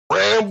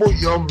Humble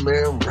Young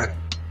Man Rap,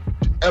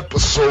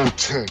 Episode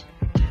 10,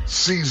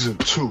 Season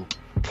 2,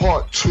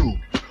 Part 2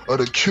 of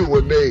the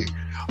Q&A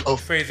of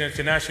Fades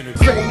International.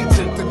 Fades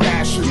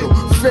International,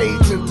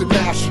 Fades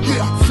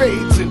International,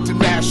 Fades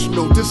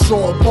International. This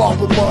on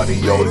Barber Money,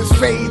 yo. This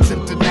Fades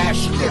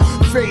International,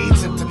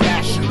 Fades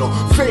International,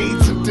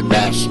 Fades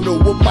International.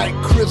 With Mike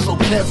Crizzle,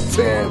 Kev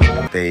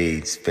Tim.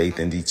 Fades, faith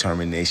and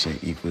determination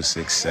equals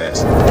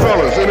success.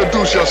 fellas,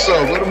 introduce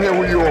yourselves. Let them hear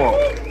who you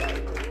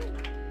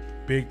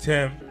are. Big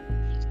Tim.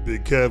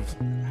 Big Kev,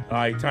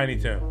 Alright, Tiny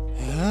Tim.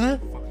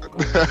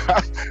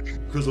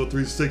 Crizzle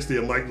 360,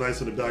 and Mike Nice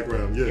in the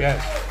background. Yeah.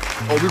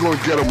 Yes. Oh, we're going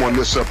to get them on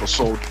this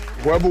episode.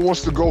 Whoever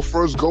wants to go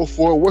first, go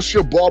for it. What's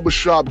your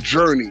barbershop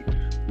journey?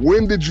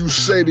 When did you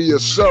say to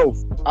yourself,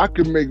 I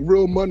can make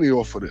real money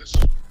off of this?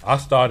 I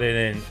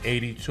started in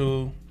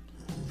 82.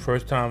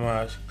 First time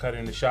I cut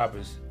in the shop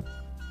is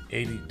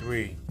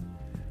 83.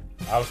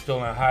 I was still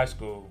in high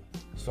school,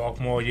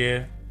 sophomore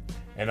year,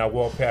 and I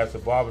walked past the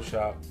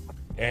barbershop.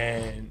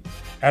 And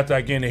after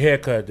I get a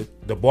haircut,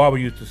 the barber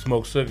used to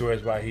smoke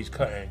cigarettes while he's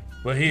cutting.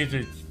 But he used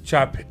to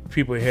chop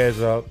people's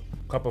heads up.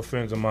 A couple of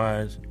friends of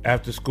mine,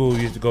 after school,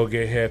 used to go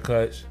get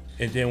haircuts.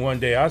 And then one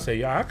day I said,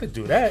 yeah, I could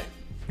do that.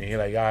 And he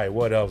like, all right,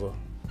 whatever.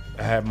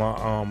 I had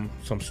my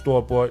some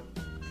store-bought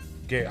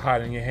get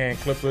hot in your hand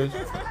clippers,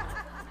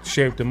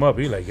 shaped him up.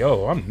 He like,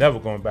 yo, I'm never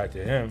going back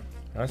to him.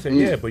 And I said,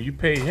 yeah, but you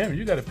paid him,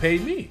 you gotta pay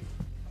me.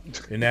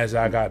 And as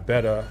I got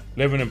better,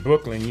 living in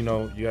Brooklyn, you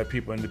know, you had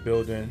people in the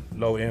building,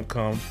 low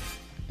income.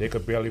 They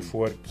could barely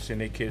afford to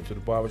send their kids to the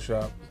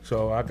barbershop.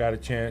 So I got a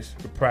chance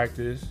to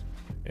practice.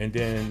 And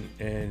then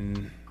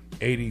in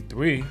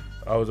 83,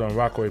 I was on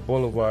Rockaway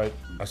Boulevard.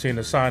 I seen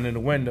a sign in the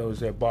windows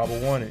that Barber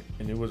wanted.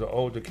 And it was an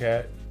older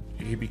cat.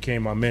 He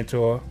became my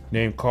mentor,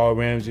 named Carl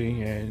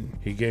Ramsey, and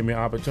he gave me an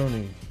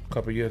opportunity. A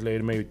couple years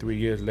later, maybe 3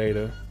 years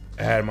later,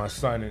 I had my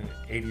son in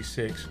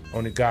 86.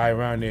 Only guy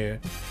around there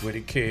with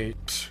a kid.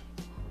 Psh,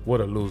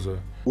 what a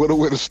loser. What a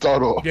way to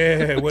start off.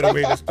 Yeah, what a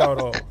way to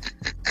start off.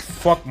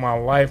 Fucked my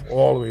life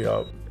all the way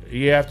up. A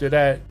year after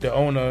that, the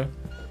owner,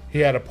 he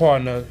had a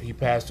partner, he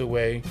passed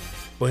away,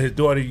 but his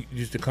daughter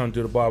used to come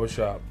to the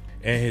barbershop,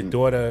 and his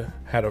daughter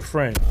had a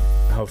friend.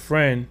 Her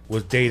friend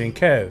was dating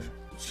Kev.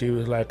 She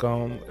was like,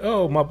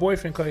 oh, my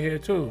boyfriend cut here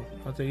too.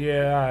 I said,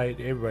 yeah, all right,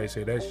 everybody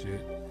say that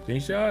shit. Then he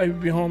said, all right, he'll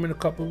be home in a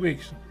couple of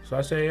weeks. So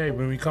I said, hey,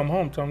 when we come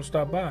home, tell him to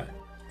stop by.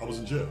 I was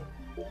in jail.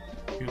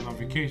 He was on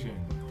vacation.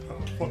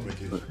 Fuck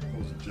vacation. I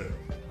was in jail.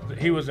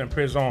 He was in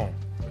prison.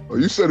 Oh,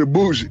 you said it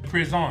bougie.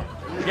 Prison.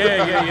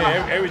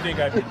 Yeah. Everything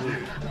got to do.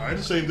 I ain't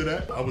ashamed of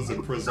that. I was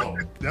in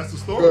prison. That's the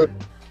story.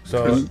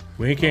 So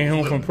when he came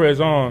home from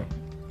prison,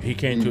 he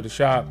came to the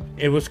shop.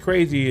 It was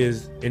crazy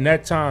is in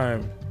that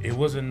time, it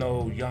wasn't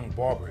no young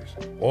barbers.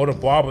 All the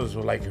barbers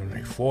were like in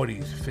their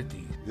 40s,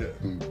 50s.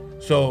 Yeah.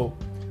 So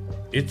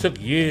it took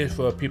years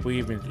for people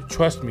even to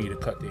trust me to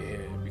cut their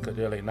hair because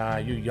they're like, nah,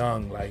 you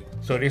young. Like,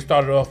 so they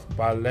started off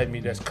by letting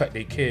me just cut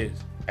their kids.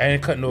 I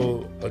didn't cut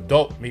no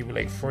adult, maybe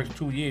like first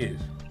 2 years.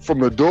 From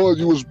the door,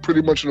 you was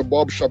pretty much in the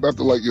barbershop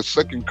after like your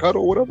second cut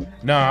or whatever?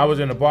 Nah, I was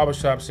in the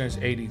barbershop since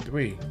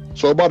 83.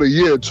 So about a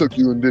year it took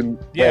you and then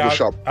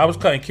barbershop. I was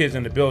cutting kids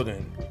in the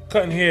building.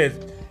 Cutting hair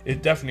is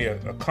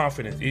definitely a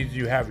confidence. Either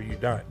you have it, you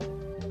don't.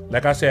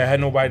 Like I said, I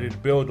had nobody to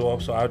build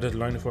off, so I was just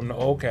learning from the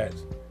old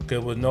cats.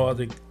 There was no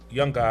other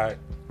young guy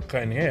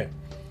cutting hair.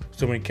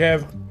 So when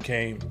Kev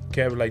came,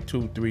 Kev was like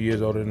 2-3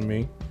 years older than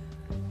me.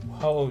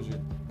 How old was you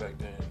back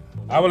then?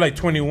 I was like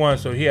 21,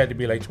 so he had to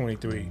be like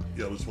 23.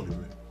 Yeah, I was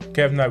 23.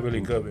 Kev's not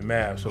really good with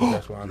math, so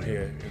that's why I'm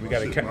here. We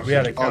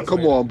had a Oh, come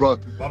on, bro.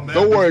 My man-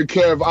 Don't worry,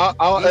 Kev.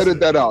 I'll edit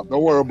that out.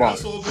 Don't worry about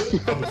That's it. all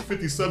good. I was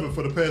 57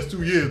 for the past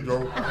 2 years, bro.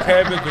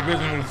 Kev is the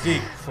original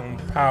Zeke from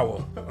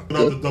Power.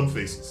 Without the dumb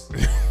faces.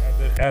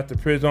 After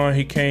prison,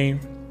 he came,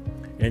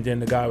 and then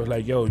the guy was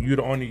like, yo, you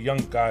the only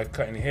young guy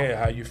cutting hair.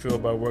 How you feel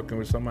about working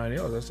with somebody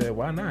else? I said,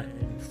 why not?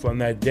 And from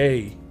that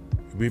day,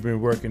 we've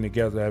been working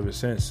together ever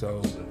since.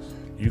 So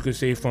you could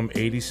say from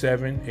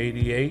 87,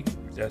 88,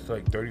 that's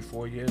like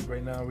 34 years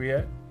right now we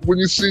at. When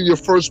you see your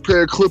first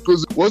pair of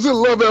clippers, was it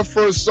love at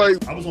first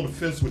sight? I was on the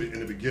fence with it in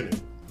the beginning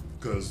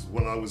because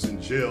when I was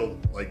in jail,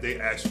 like they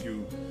ask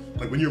you,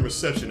 like when you're in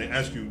reception, they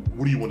ask you,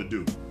 what do you want to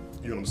do?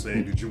 You know what I'm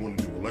saying? Did you want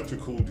to do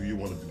electrical? Do you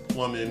want to do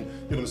plumbing? You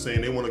know what I'm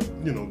saying? They want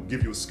to,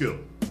 give you a skill.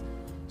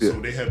 So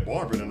they had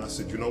barbering, and I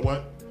said, you know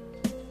what?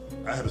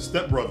 I had a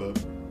stepbrother.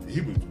 He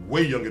was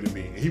way younger than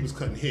me, and he was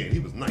cutting hair. He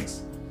was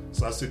nice.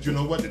 So I said, you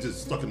know what? It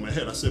just stuck in my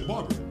head. I said,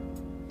 barbering.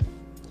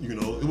 You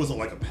know, it wasn't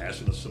like a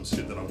passion or some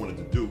shit that I wanted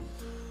to do.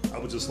 I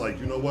was just like,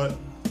 you know what?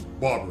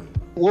 Barbering.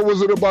 What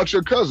was it about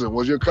your cousin?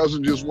 Was your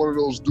cousin just one of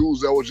those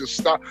dudes that would just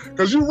stop?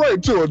 Because you're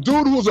right, too. A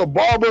dude who's a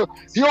barber,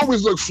 he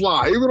always looked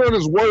fly. Even on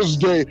his worst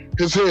day,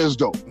 his hair is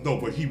dope. No,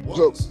 but he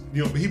was.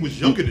 But he was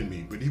younger than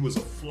me, but he was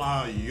a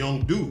fly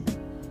young dude.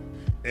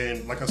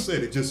 And like I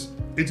said, it just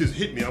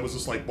hit me. I was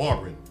just like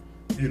barbering,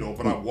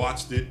 but I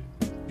watched it.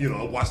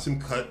 I watched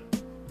him cut.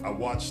 I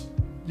watched,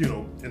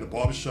 in the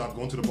barbershop,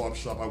 going to the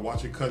barbershop, I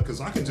watch it cut because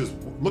I could just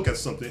look at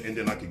something and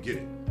then I could get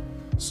it.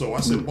 So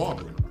I said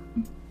barbering.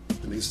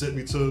 And they sent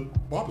me to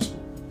barber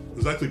school. It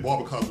was actually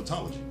barber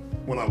cosmetology.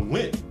 When I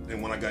went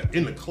and when I got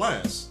into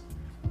class,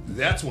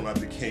 that's when I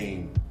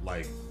became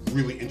like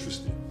really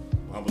interested.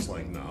 I was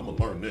like, nah, I'm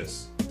gonna learn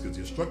this. Because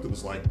the instructor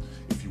was like,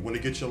 if you want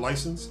to get your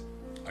license,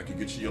 I can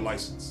get you your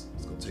license.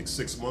 It's gonna take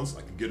 6 months,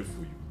 I can get it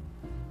for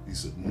you. He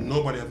said,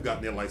 nobody have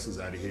gotten their license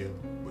out of here,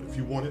 but if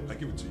you want it, I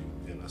give it to you.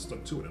 And I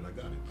stuck to it and I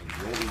got it.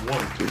 I'm the only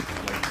one,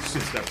 like,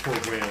 since that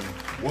program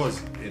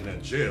was in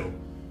that jail,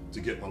 to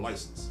get my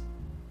license.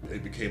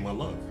 It became my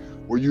love.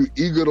 Were you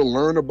eager to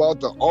learn about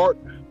the art,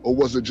 or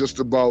was it just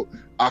about,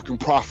 I can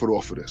profit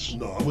off of this?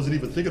 No, I wasn't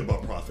even thinking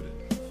about profiting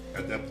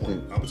at that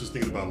point. I was just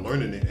thinking about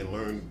learning it and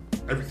learn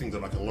everything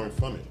that I can learn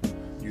from it.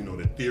 You know,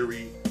 the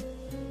theory,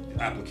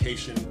 the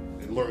application,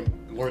 and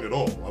learn it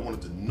all. I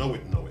wanted to know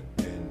it.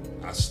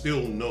 And I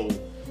still know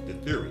the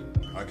theory.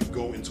 I could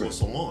go into a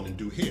salon and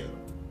do hair.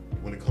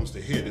 When it comes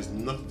to hair, there's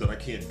nothing that I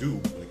can't do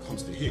when it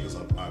comes to hair because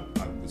I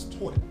was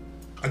taught it.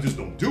 I just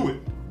don't do it,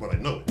 but I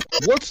know it.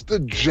 What's the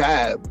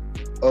jab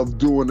of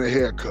doing a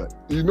haircut?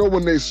 You know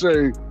when they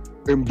say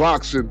in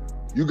boxing,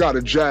 you got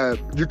a jab,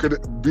 you could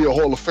be a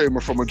Hall of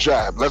Famer from a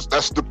jab.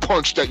 That's the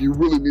punch that you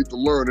really need to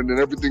learn, and then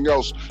everything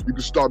else, you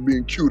can start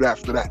being cute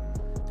after that.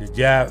 The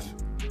jab,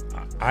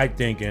 I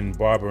think, in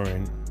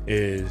barbering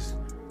is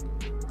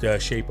the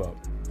shape up.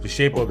 The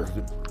shape up is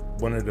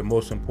one of the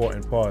most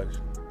important parts.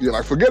 Yeah,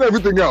 like forget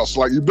everything else.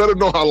 Like you better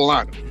know how to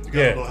line it. You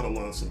gotta know how to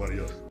line somebody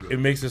up. It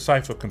makes the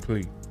cipher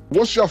complete.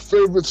 What's your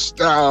favorite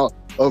style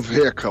of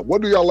haircut?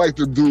 What do y'all like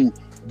to do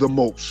the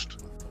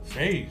most?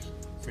 Fades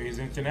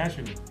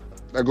International.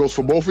 That goes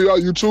for both of y'all,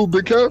 you too,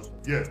 Big Kev?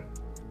 Yeah.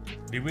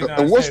 The reason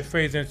I said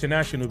Fades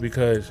International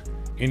because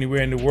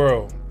anywhere in the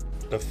world,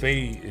 the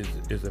fade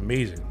is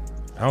amazing.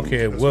 I don't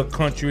care what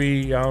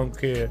country, I don't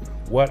care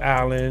what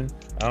island,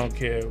 I don't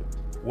care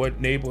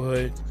what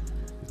neighborhood.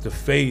 The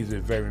fade is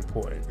very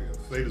important. Yeah,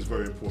 fade is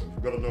very important.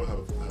 You better know how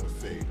to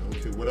fade. I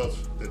don't care what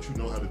else that you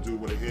know how to do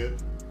with a hair,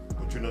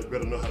 but you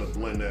better know how to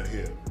blend that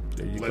hair.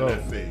 There you blend go.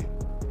 that fade.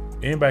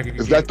 Anybody can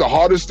Is that the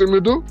hardest thing to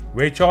do?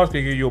 Ray Charles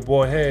can give you a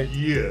boy head.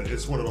 Yeah,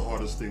 it's one of the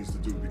hardest things to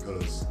do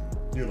because,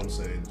 you know what I'm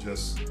saying,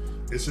 just,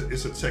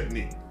 it's a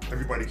technique.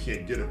 Everybody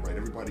can't get it right.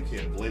 Everybody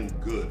can't blend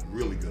good,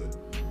 really good.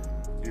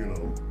 You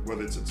know,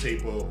 whether it's a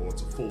taper or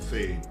it's a full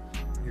fade,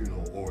 you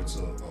know, or it's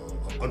a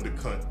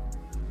undercut.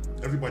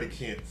 Everybody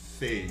can't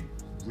fade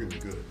really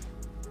good.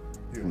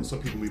 You know,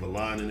 some people leave a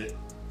line in it.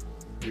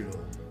 You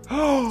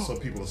know, some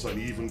people are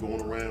uneven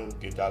going around.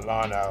 Get that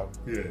line out.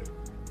 Yeah,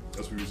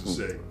 that's what we used to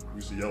say. We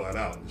used to yell that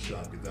out in the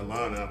shop. Get that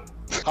line out.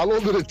 How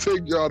long did it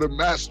take y'all to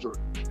master it?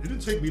 It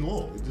didn't take me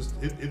long.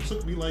 It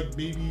took me like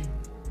maybe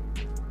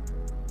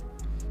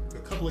a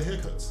couple of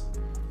haircuts.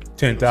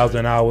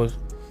 10,000 hours.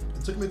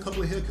 It took me a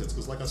couple of haircuts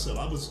because, like I said,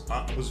 I was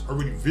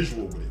already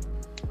visual with it.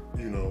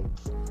 You know,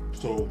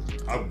 so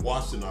I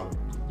watched and I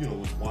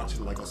was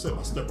watching, like I said,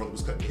 my stepbrother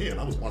was cutting hair and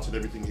I was watching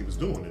everything he was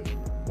doing and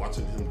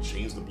watching him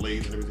change the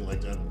blades and everything like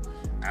that and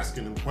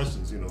asking him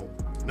questions, you know.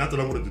 Not that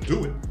I wanted to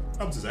do it,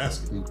 I was just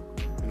asking, you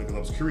know, because I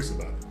was curious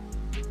about it.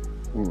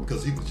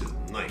 Because he was just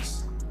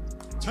nice.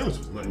 Terrence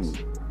was nice.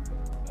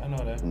 I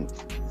know that.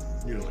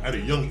 You know, at a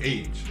young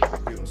age, you know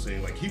what I'm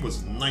saying? Like, he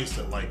was nice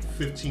at like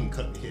 15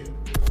 cutting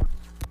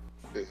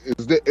hair.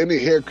 Is there any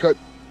haircut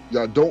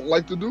y'all don't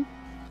like to do?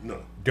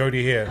 No.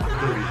 Dirty hair. Dirty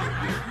hair,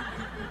 yeah.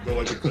 Don't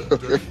like to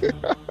cut dirty hair.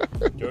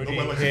 Dirty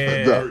Nobody likes to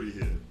hair. cut dirty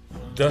hair.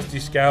 Dusty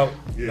scalp.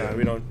 Yeah. Nah,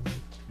 we don't.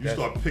 You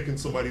start picking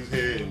somebody's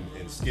hair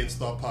and skin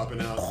start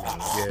popping out.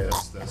 Yeah.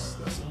 That's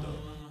a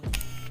dub.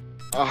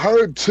 I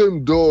heard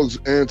Tim Dog's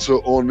answer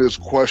on this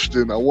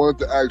question. I wanted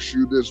to ask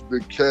you this,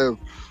 Big Kev.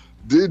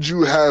 Did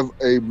you have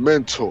a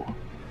mentor?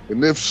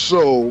 And if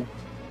so,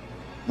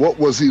 what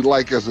was he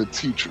like as a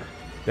teacher?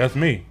 That's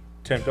me,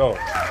 Tim Dog.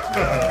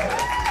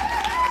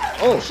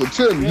 Oh, so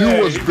Tim,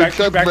 you was Big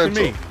Kev's back mentor.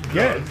 to me.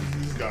 Yeah.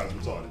 These guys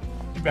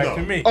retarded. Back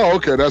to me. Oh,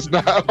 okay, that's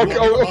not.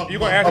 Okay. You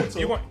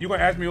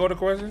gonna ask me all the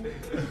questions?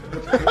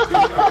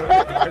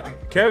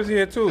 Kev's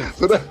here too.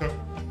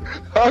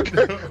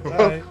 Okay.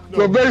 Right.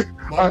 So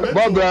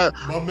my bad.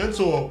 My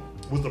mentor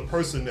was the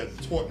person that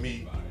taught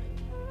me,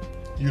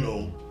 you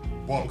know,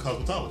 barber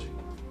cosmetology.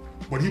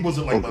 But he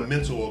wasn't like my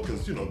mentor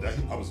because, you know, that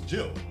I was in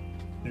jail,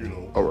 you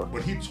know. All right.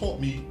 But he taught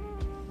me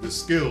the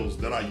skills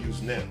that I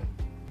use now.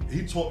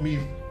 He taught me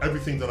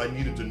everything that I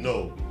needed to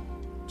know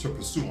to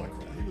pursue my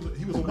craft.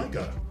 He was a white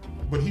guy,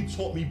 but he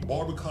taught me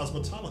barber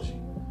cosmetology.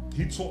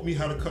 He taught me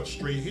how to cut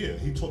straight hair.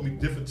 He taught me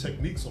different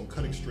techniques on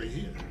cutting straight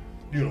hair.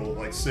 You know,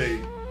 like say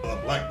a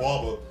black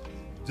barber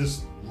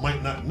just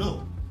might not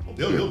know.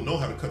 They'll know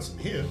how to cut some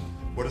hair,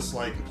 but it's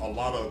like a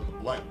lot of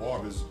black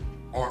barbers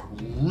aren't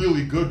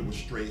really good with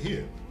straight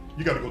hair.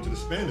 You got to go to the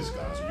Spanish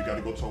guys, or you got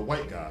to go to a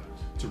white guy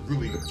to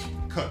really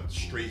cut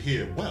straight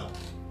hair well.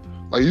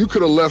 Like you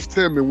could have left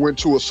him and went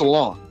to a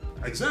salon.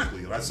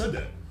 Exactly, and I said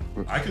that.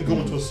 I can go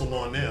into a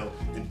salon now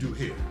and do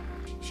hair,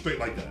 straight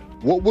like that.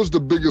 What was the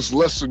biggest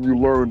lesson you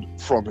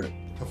learned from him?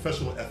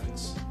 Professional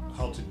ethics,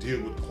 how to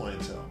deal with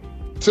clientele.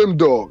 Tim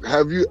Dog,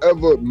 have you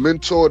ever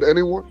mentored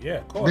anyone? Yeah,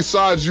 of course.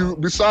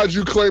 Besides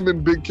you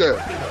claiming Big Kev.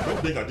 I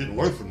don't think I didn't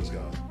learn from this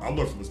guy. I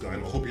learned from this guy,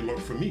 and I hope he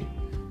learned from me.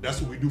 that's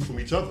what we do from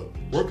each other.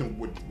 Working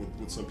with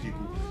some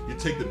people, you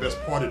take the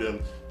best part of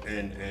them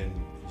and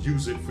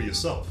use it for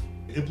yourself.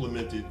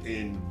 Implement it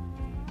in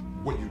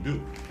what you do,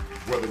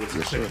 whether it's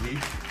a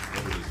technique,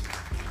 whether it's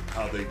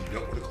how they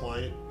dealt with a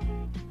client.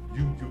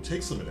 You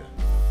take some of that.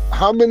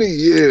 How many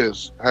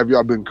years have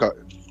y'all been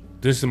cutting?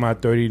 This is my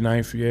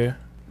 39th year.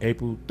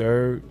 April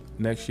 3rd.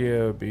 Next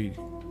year will be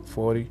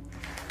 40.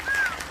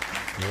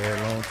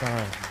 Yeah, long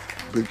time.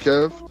 Big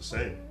Kev? The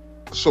same.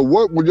 So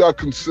what would y'all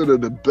consider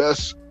the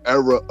best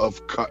era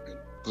of cutting?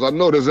 Because I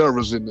know there's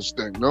eras in this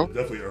thing, no?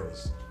 Definitely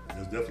errors.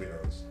 There's definitely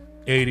errors.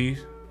 80s,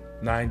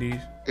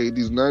 90s.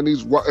 80s,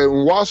 90s.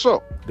 And why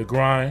so? The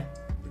grind.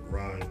 The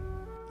grind.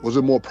 Was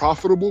it more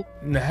profitable?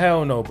 No,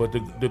 hell no, but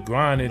the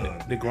grind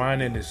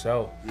in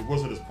itself. It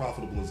wasn't as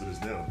profitable as it is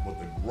now, but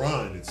the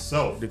grind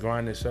itself. The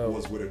grind itself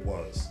was what it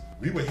was.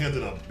 We were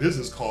handing out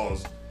business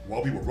cards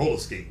while we were roller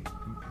skating.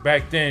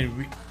 Back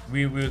then,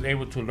 we was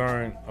able to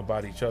learn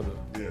about each other.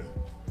 Yeah.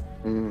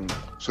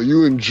 So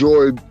you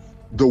enjoyed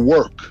the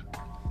work?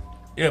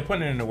 Yeah,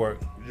 putting in the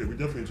work. Yeah, we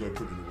definitely enjoyed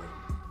putting in the work.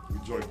 We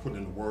enjoyed putting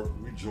in the work.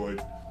 We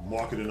enjoyed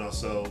marketing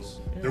ourselves.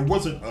 Yeah. There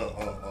wasn't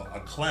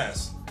a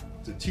class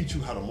to teach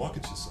you how to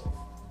market yourself.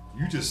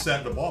 You just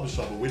sat in the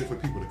barbershop and waited for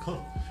people to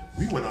come.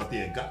 We went out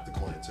there and got the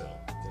clientele.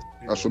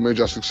 That's what made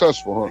y'all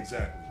successful, huh?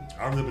 Exactly.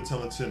 I remember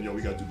telling Tim, yo,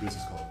 we got to do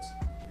business cards.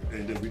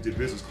 And then we did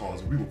business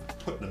cards, and we were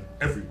putting them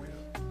everywhere.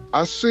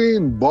 I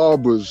seen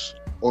barbers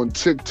on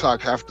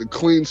TikTok have to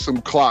clean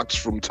some clocks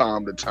from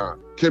time to time.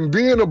 Can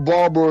being a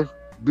barber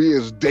be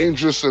as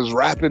dangerous as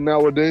rapping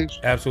nowadays?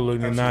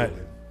 Absolutely not.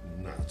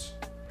 Not.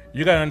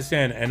 You gotta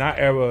understand, in our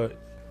era,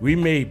 we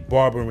made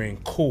barbering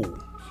cool.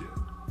 Yeah.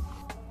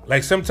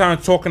 Like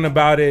sometimes talking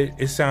about it,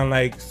 it sounds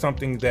like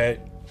something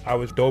that I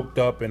was doped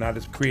up and I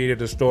just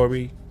created a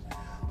story.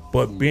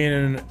 But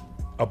being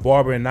a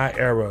barber in our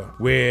era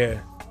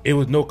where it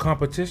was no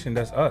competition,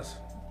 that's us.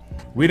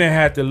 We didn't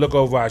have to look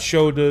over our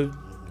shoulder.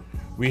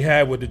 We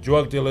had with the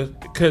drug dealers,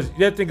 because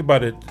you have to think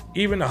about it,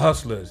 even the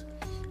hustlers,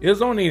 it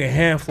was only a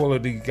handful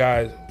of these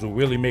guys who were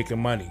really making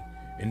money.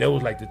 And they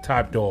was like the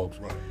top dogs.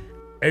 Right.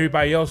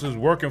 Everybody else was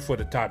working for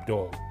the top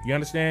dog. You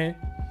understand?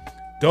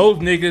 Those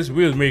niggas,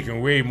 we was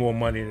making way more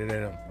money than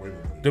them.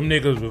 Them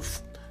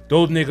niggas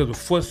those niggas were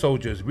foot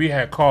soldiers. We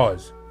had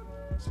cars.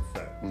 It's a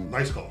fact.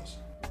 Nice cars.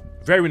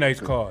 Very nice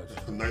cars.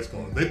 Nice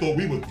cars. They thought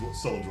we were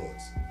selling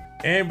drugs.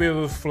 And we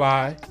was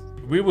fly.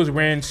 We was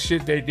wearing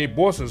shit that their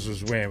bosses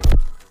was wearing.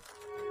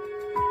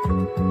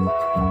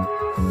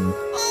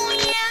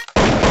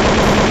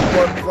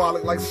 One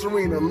frolic like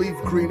Serena, leaf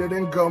greener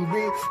than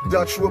Gumby.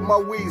 Dutch with my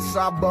weed,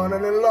 side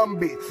burning and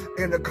Lumbee.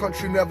 In the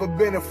country, never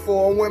been in,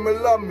 foreign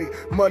women love me.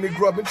 Money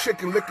grubbing,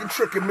 chicken licking,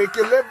 tricking, make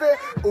you live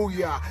it. Ooh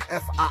yeah,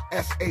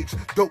 F-I-S-H,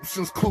 dope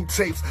since clue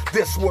tapes.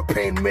 This what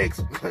pain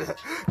makes.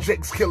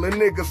 Jake's killing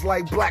niggas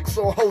like blacks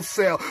on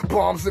wholesale.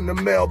 Bombs in the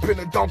mail, pin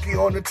a donkey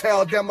on the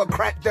tail.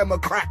 Democrat.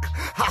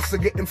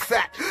 Hassa getting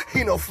fat,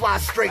 he no fly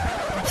straight.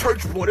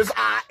 Church borders,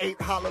 I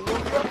ain't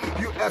hallelujah.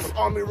 U.S.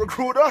 Army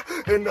recruiter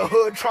in the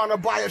hood trying to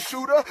buy a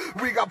shooter.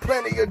 We got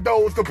plenty of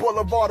those, the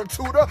boulevard of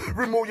Tudor.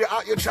 Remove you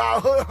out your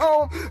childhood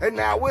home, and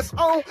now it's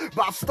on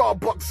by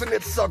Starbucks, and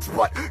it sucks,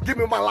 but give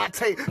me my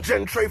latte.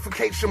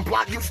 Gentrification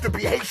block used to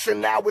be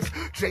Haitian, now it's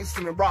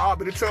Jason and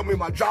Rob, and they tell me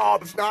my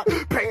job is not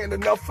paying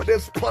enough for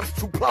this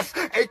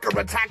 +2+ acre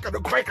attack of the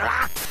Quaker.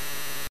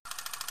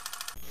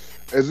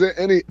 Is there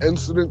any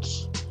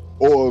incidents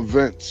or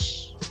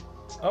events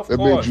that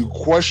made you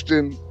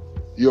question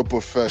your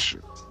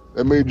profession?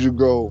 That made you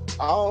go,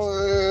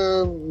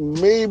 oh,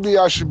 maybe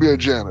I should be a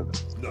janitor?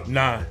 No.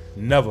 Nah,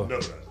 never.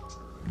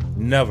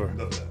 Never.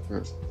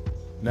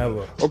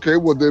 Never. Okay,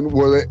 well then,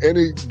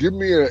 give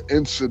me an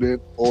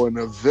incident or an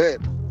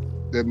event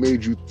that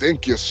made you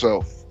think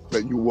yourself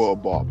that you were a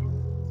barber?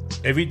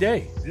 Every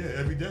day. Yeah,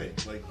 every day.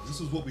 Like, this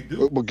is what we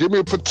do. But give me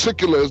a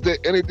particular, is there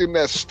anything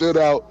that stood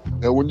out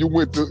that when you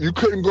you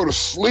couldn't go to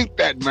sleep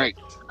that night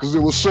because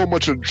there was so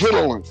much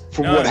adrenaline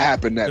from what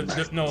happened that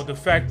night? The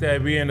fact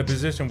that we're in a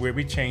position where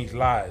we change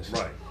lives.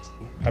 Right.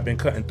 I've been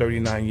cutting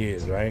 39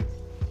 years, right?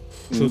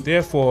 So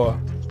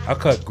therefore, I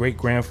cut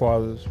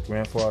great-grandfathers,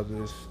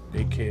 grandfathers,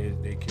 their kids.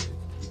 We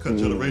cut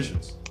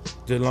generations.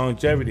 The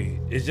longevity.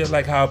 It's just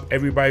like how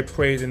everybody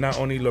prays, and not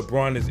only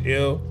LeBron is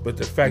ill, but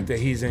the fact that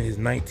he's in his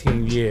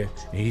 19th year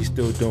and he's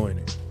still doing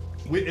it.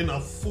 We're in our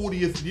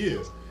 40th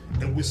year,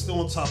 and we're still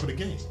on top of the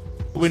game.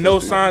 With no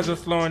signs of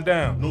slowing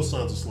down. No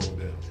signs of slowing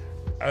down.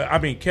 I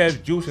mean, Kev's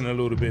juicing a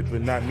little bit,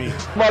 but not me.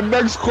 My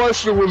next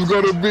question was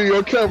going to be,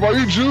 okay, are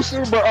you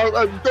juicing? But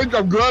I think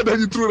I'm glad that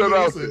you threw that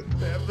out there.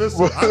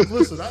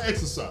 Listen, I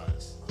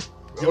exercise.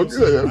 You know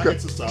I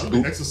exercise. I've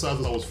been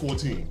exercising since I was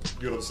 14.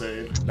 You know what I'm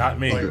saying? Not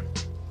me. Like,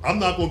 you're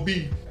not going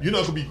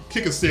to be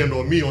kicking sand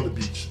on me on the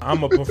beach.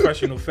 I'm a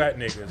professional fat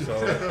nigga, so.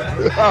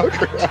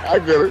 Okay, I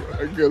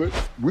get it.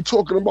 We're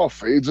talking about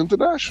Fades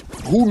International.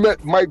 Who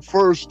met Mike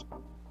first?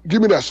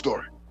 Give me that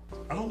story.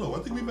 I don't know. I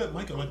think we met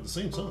Mike at like the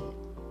same time.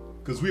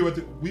 Because we were at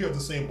the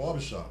same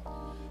barbershop.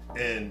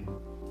 And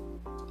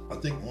I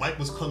think Mike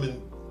was going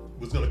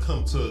to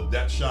come to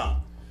that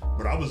shop,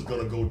 but I was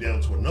going to go down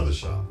to another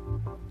shop.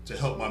 to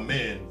help my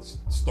man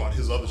start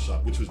his other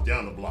shop, which was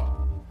down the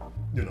block.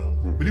 You know,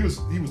 but he was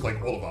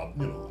like all of our,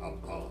 you know,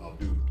 our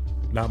dude.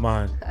 Not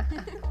mine.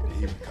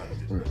 He kind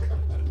of did.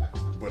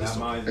 But Not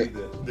mine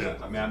either. Yeah.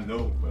 I mean, I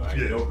know, but I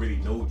don't really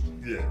know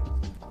you. Yeah.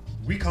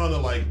 We kind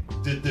of like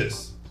did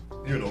this.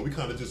 You know, we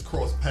kind of just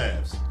crossed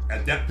paths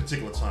at that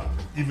particular time.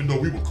 Even though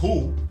we were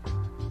cool,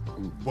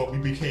 but we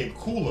became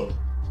cooler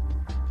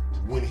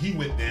when he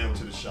went down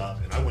to the shop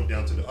and I went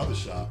down to the other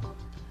shop.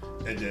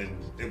 And then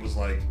it was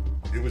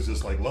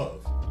just like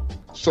love.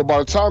 So by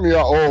the time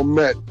y'all all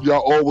met,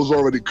 y'all all was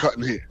already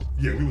cutting hair.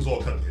 Yeah, we was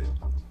all cutting hair.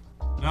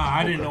 Nah,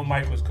 I didn't know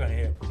Mike was cutting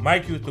hair.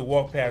 Mike used to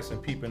walk past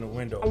and peep in the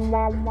window.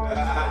 Yeah,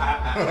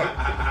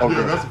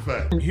 that's a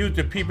fact. He used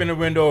to peep in the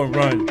window and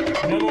run.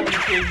 Remember when the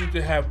kids used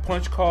to have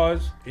punch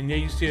cards and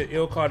then you see an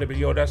ill car to be,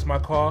 yo, that's my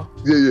car?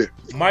 Yeah.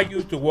 Mike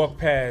used to walk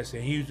past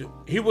and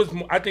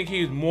I think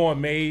he was more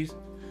amazed,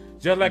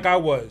 just like I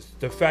was,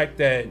 the fact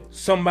that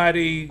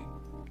somebody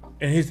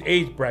in his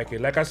age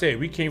bracket, like I said,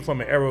 we came from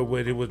an era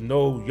where there was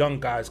no young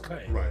guys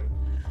cutting. Right.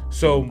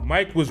 So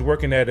Mike was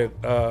working at a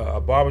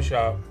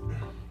barbershop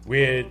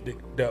where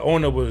the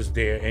owner was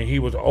there and he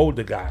was an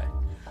older guy.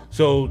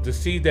 So to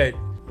see that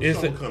The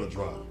shop was kind of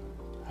dry.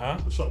 Huh?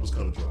 The shop was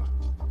kind of dry.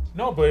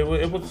 No, but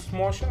it was a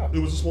small shop. It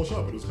was a small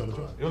shop, but it was kind of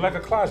dry. It was like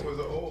a closet. It was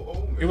an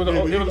old man. It was an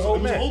old It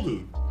was man. an old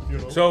dude. You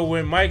know? So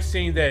when Mike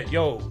seen that,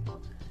 yo,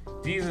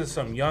 these are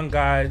some young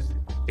guys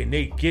and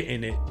they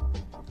getting it,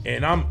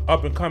 and I'm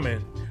up and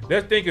coming.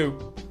 Let's think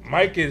of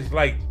Mike is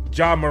like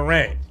Ja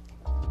Morant.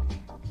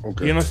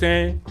 Okay. You know what I'm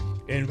saying?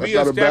 And That's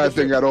not a bad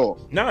thing at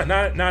all. No,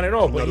 not at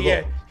all. But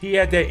he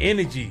had that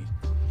energy.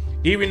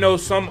 Even though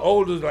some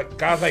older like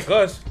guys like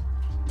us,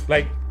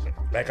 like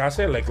I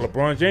said, like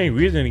LeBron James,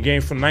 we was in the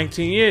game for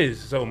 19 years.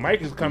 So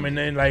Mike is coming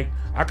in like,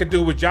 I could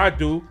do what y'all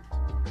do,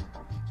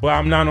 but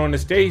I'm not on the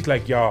stage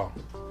like y'all.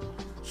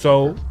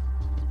 So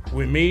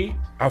with me,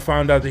 I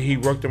found out that he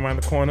worked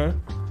around the corner,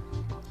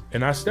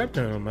 and I stepped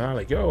to him. And I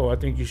was like, yo, I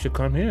think you should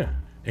come here.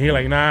 And he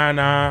like,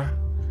 nah.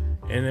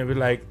 And it was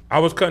like, I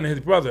was cutting his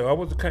brother. I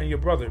wasn't cutting your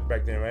brother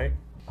back then, right?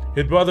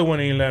 His brother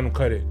wouldn't even let him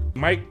cut it.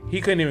 Mike,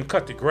 he couldn't even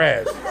cut the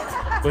grass,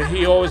 but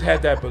he always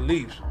had that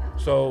belief.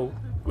 So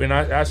when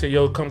I said,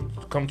 yo,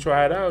 come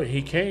try it out,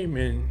 he came,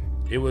 and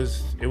it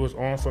was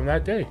on from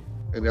that day.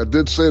 And I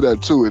did say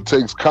that too. It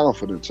takes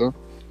confidence, huh?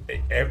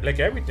 Like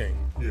everything.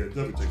 Yeah, it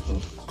definitely takes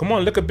confidence. Come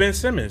on, look at Ben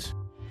Simmons.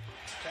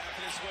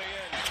 Tapping his way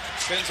in.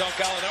 Spins on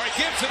Gallinari.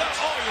 Gives it up.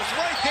 Oh, he was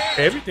right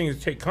there. Everything is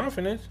take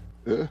confidence.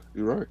 Yeah,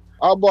 you're right.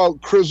 How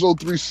about Crizzo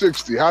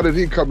 360? How did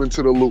he come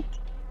into the loop?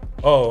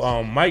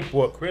 Oh, Mike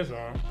brought Chris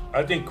on.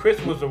 I think Chris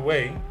was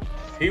away.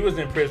 He was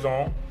in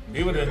prison.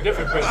 He was in a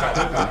different prison.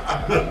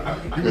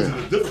 He was in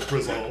a different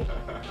prison.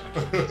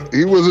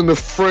 He was in the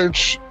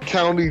French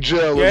County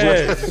Jail.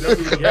 Yes.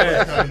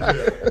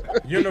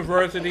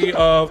 University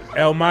of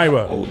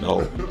Elmira. Oh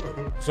no.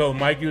 So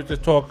Mike used to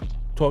talk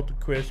to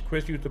Chris.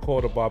 Chris used to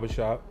call the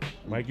barbershop.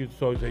 Mike used to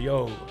talk, say,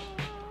 yo,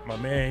 my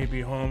man, he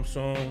be home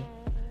soon.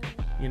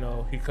 You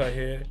know, he cut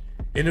hair.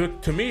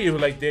 And to me, it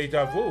was like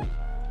deja vu.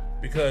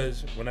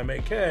 Because when I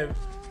met Kev,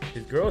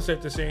 his girl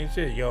said the same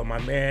shit. Yo, my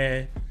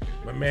man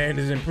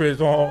is in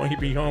prison. He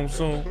be home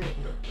soon.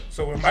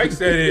 So when Mike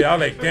said it, I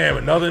was like, damn,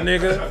 another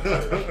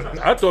nigga?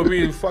 I thought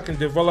we'd fucking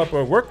develop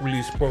a work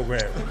release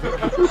program.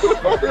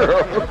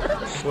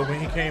 But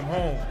when he came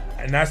home,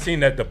 and I seen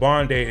that the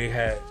bond day they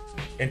had,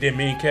 and then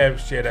me and Kev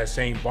share that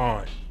same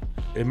bond.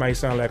 It might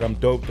sound like I'm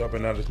doped up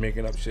and I'm just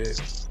making up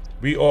shit.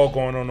 We all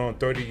going on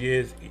 30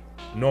 years,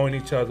 knowing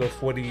each other,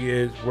 40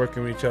 years,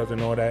 working with each other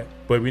and all that.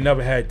 But we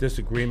never had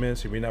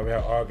disagreements, and we never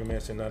had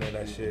arguments and none of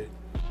that shit.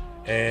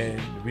 And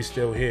we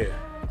still here.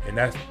 And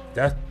that's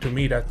to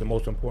me, that's the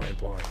most important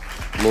part.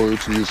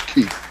 Loyalty is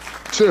key.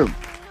 Tim,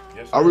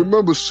 Yes, I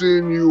remember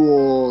seeing you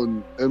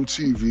on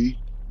MTV,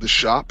 The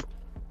Shop.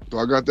 Do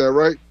I got that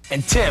right?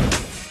 And Tim,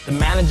 the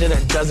manager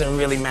that doesn't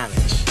really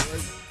manage.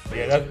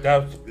 Yeah,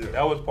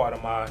 that was part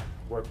of my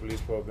work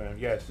release program.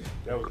 Yes,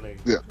 that was me.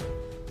 Yeah.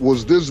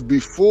 Was this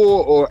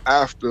before or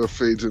after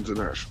Fades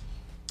International?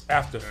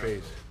 After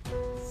phase.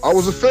 I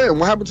was a fan.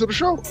 What happened to the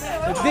show? The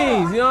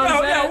D's, you know what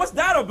I'm saying? what's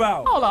that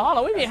about? Hold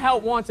on. We need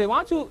help wanted.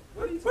 Why don't you?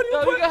 You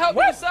can help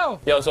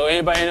yourself. Yo, so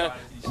anybody know?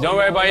 Don't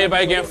worry about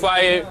anybody getting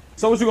fired.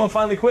 So what, you gonna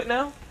finally quit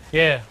now?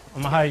 Yeah,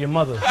 I'm gonna hire your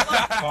mother.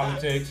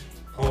 Politics,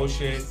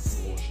 bullshit,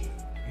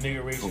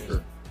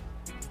 niggeration.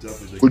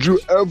 Okay. Would you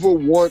ever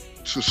want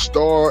to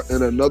star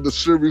in another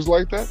series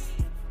like that?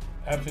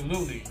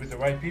 Absolutely, with the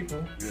right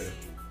people. Yeah.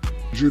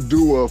 Would you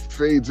do a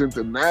Fades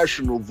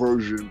International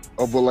version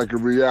of a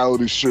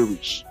reality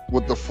series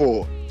with the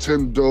four?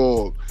 Tim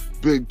Dog,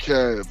 Big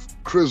Kev,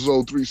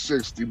 Crizzo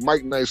 360,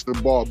 Mike Nice the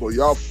Barber.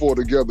 Y'all four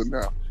together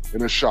now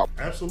in a shop.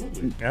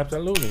 Absolutely.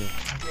 Absolutely. You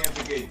can't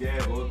forget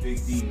Dab or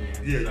Big D, man.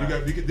 Yeah,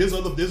 there's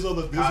other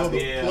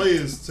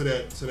players to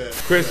that.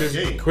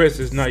 Chris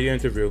is not your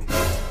interview.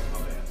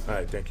 All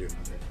right, thank you.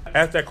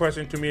 Ask that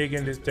question to me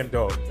again. This Tim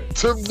Dog.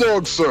 Tim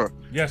Dog, sir.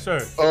 Yes, sir.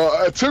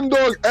 Tim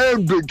Dog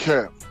and Big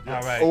Kev.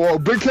 All right. Well,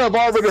 Big Kev,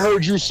 I already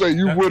heard you say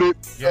you with it.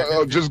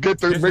 Just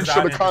make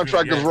sure the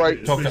contract is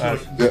right. Talk to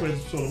us.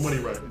 So the money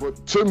right.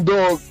 But Tim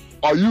Dog,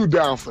 are you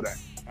down for that?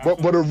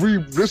 But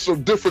this is a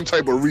different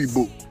type of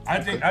reboot. I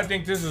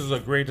think this is a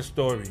greater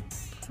story.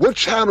 What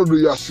channel do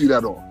y'all see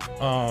that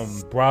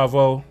on?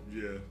 Bravo.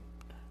 Yeah.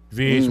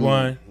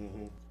 VH1.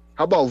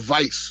 How about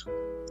Vice?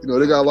 You know,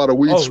 they got a lot of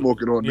weed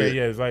smoking on there.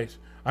 Yeah, Vice.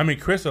 I mean,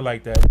 Chris will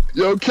like that.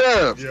 Yo,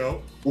 Kev.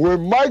 Yo.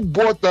 When Mike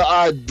bought the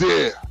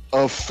idea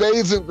of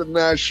Fades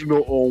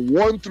International on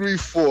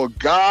 134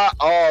 Guy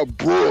R.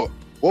 Brewer,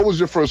 what was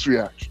your first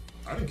reaction?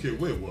 I didn't care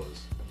where it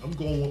was. I'm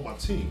going with my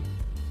team.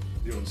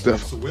 You know what I'm saying?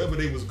 So wherever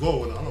they was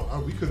going,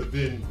 we could have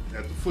been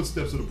at the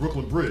footsteps of the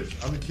Brooklyn Bridge.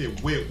 I didn't care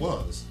where it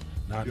was.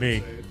 Not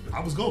me. I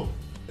was going.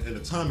 And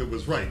the time it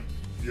was right,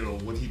 you know,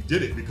 when he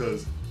did it,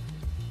 because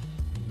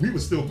we were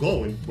still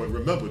going, but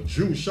remember,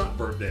 June shop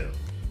burnt down.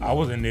 I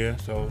wasn't there,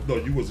 so. No,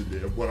 you wasn't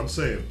there. What I'm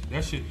saying.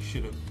 That shit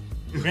should have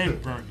been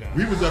burnt down.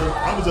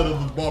 I was at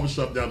a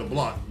barbershop down the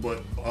block,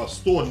 but our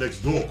store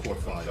next door caught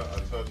fire.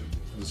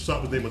 The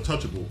shop was named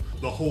Untouchable.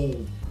 The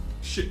whole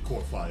shit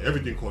caught fire.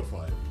 Everything caught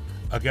fire.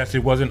 I guess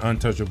it wasn't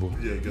untouchable.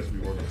 Yeah, I guess we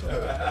weren't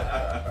untouchable.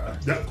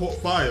 That caught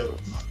fire,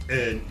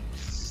 and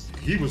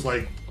he was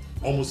like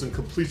almost in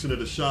completion of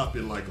the shop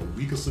in like a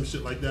week or some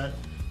shit like that.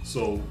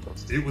 So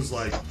it was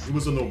a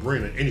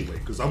no-brainer anyway,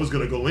 because I was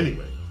gonna go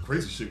anyway.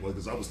 Crazy shit was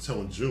because I was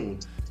telling June,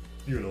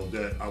 you know,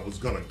 that I was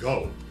gonna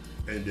go,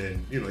 and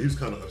then you know he was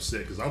kind of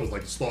upset because I was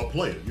like the star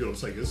player. You know what I'm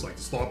saying? It's like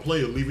the star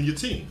player leaving your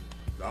team.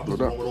 I was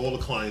going with all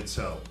the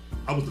clientele.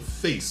 I was the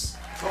face.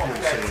 You know what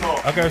I'm saying?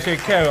 I gotta say,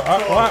 Kev,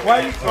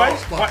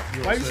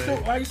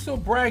 why you still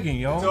bragging,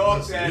 yo? It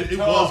was what it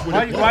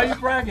was. Why you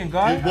bragging,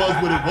 guy? It was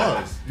what it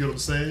was. You know what I'm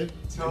saying?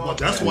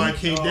 That's why I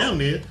came down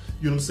there. You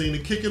know what I'm saying, to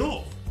kick it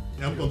off.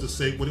 And I'm going to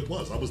say what it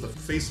was. I was the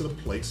face of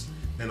the place,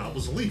 and I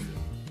was leaving.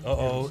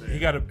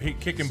 He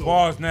kicking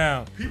bars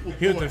now.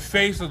 He was the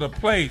face of the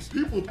place.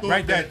 People thought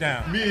Write that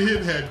down. Me and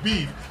him had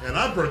beef, and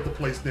I burnt the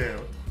place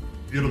down.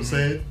 You know what I'm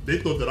saying? They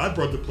thought that I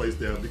brought the place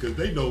down because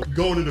they know,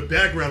 going in the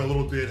background a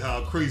little bit,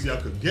 how crazy I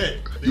could get.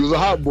 You was a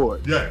hot boy.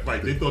 Yeah,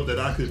 right. They thought that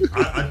I did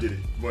it,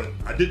 but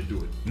I didn't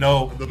do it.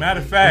 No, matter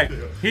of fact,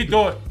 he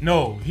thought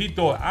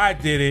I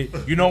did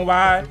it. You know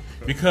why?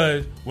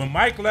 Because when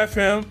Mike left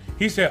him,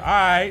 he said, all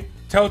right,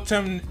 tell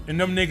Tim and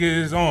them niggas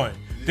is on.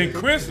 Then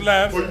Chris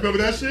left. Oh, you remember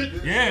that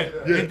shit? Yeah.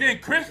 And then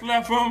Chris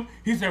left him.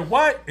 He said,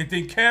 what? And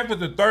then Kev was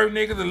the third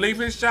nigga to leave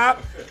his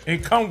shop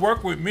and come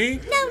work with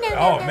me?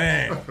 No.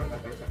 Man.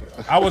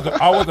 I was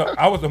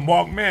a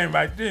marked man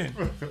right then.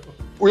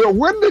 Well,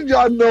 when did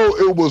y'all know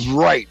it was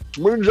right?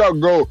 When did y'all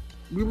go,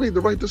 we made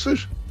the right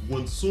decision?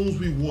 When soon as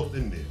we walked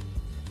in there,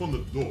 from the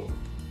door.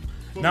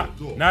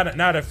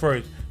 Not at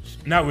first.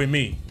 Not with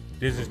me.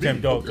 This is Tim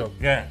Dog talk.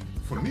 Yeah.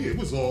 For me, it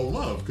was all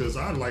love because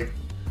I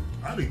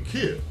didn't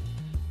care.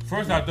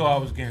 First, I thought I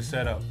was getting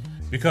set up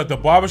because the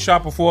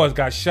barbershop before us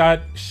got shot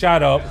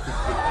up.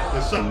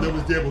 The shop that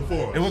was there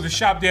before us. It was a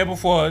shop there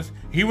before us.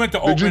 He went to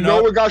open up. Did you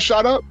know it got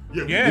shot up?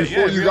 Yeah.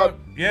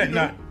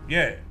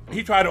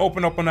 He tried to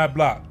open up on that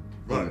block.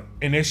 Right.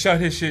 And they shut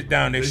his shit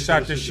down. They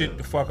shot this shit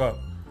the fuck up.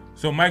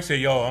 So Mike said,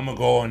 yo, I'm gonna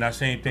go on that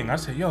same thing. I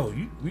said, yo,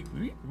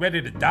 we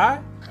ready to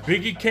die?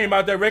 Biggie came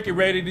out that record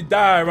ready to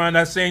die around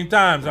that same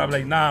time. So I was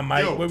like, nah,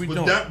 Mike, what we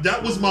doing?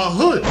 That was my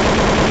hood. You know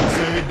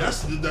what I'm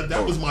saying?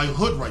 That was my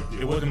hood right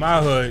there. It wasn't my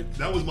hood.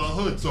 That was my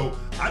hood. So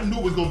I knew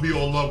it was gonna be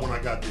all love when I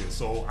got there.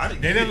 So I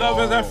didn't. They didn't love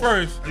us at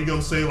first. You know what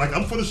I'm saying? Like,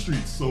 I'm for the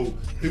streets, so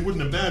it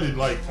wouldn't have mattered.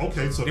 Like,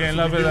 okay, so they didn't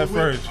love us at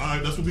first. All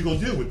right, that's what we gonna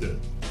deal with then.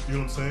 You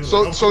know what I'm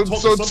saying?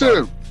 So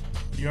Tim.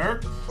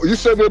 You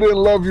said they didn't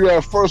love you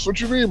at first.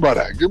 What you mean by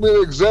that? Give me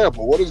an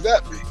example. What does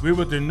that mean? We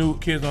were the new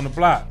kids on the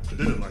block. They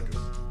didn't like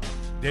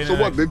us. So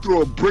what? They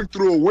threw a brick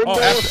through a window?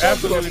 Oh,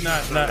 absolutely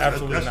not.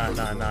 Absolutely not.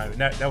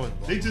 That was.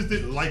 They just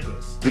didn't like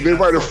us. Did they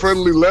write a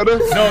friendly letter?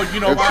 No, you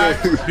know why?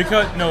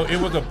 Because it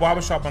was a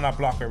barbershop on our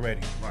block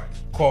already. Right.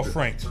 Called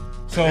Frank's.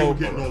 So they were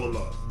getting all the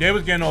love. They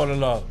was getting all the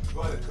love.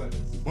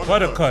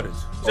 Butter cutters.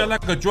 Just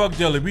like a drug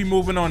dealer, we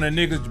moving on a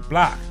nigga's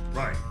block.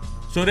 Right.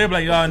 So they be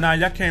like, yo, nah,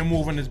 y'all can't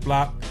move on this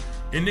block.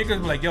 And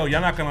niggas be like, yo, y'all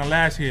not gonna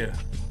last here.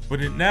 But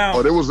now.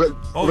 Oh, there was that.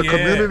 The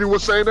community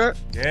was saying that?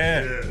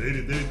 Yeah. Yeah, they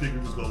didn't think we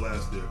was gonna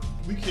last there.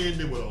 We came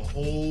there with a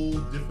whole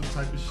different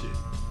type of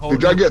shit.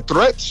 Did y'all get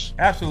threats?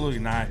 Absolutely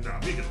not. Nah,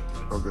 we get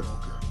threats. Okay.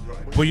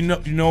 Right. But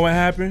you know what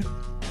happened?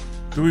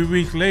 3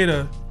 weeks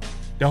later,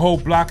 the whole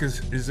block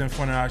is in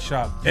front of our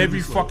shop.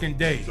 Every fucking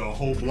day. The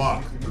whole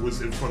block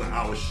was in front of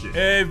our shit.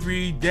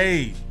 Every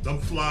day. Them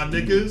fly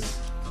niggas.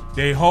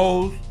 They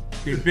hoes,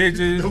 they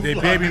bitches, they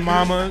baby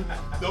mamas.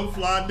 Them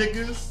fly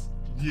niggas.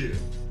 Yeah.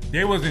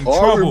 They was in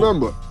trouble. I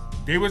remember.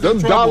 They was them in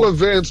trouble. dollar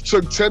vans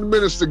took 10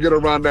 minutes to get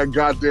around that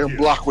goddamn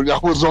block when y'all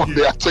was on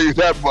there. I tell you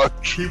that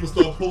much. People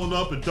start pulling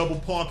up and double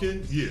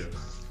parking. Yeah.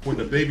 When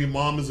the baby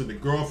mamas and the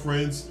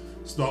girlfriends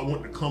start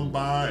wanting to come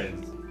by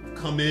and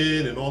come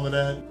in and all of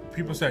that.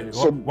 People say,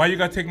 why you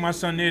gotta take my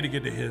son there to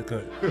get the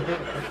haircut?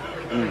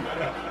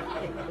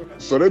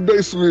 So they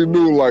basically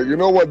knew, like, you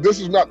know what, this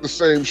is not the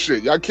same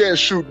shit. Y'all can't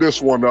shoot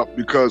this one up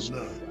because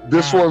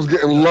This one's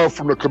getting love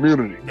from the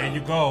community. There you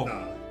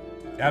go.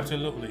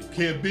 Absolutely.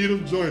 Can't beat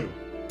them, join them.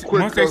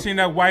 Once they seen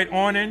that white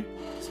awning,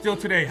 still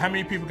today, how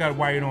many people got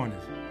white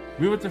awnings?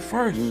 We were the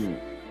first.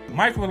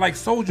 Mike was like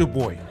Soldier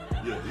Boy.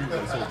 Yeah, he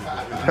was like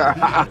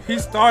Soldier Boy. He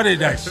started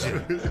that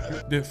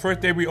shit. The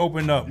first day we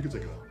opened up,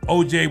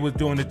 OJ was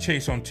doing the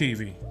chase on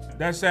TV.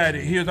 That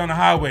Saturday, he was on the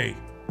highway.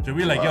 So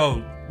we like,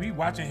 yo, we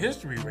watching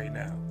history right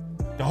now.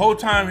 The whole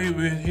time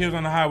he was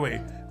on the highway,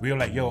 we were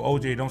like, yo,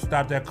 OJ, don't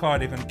stop that car.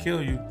 They're going to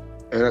kill you.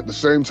 And at the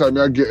same time,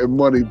 y'all getting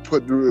money,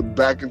 putting it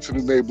back into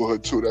the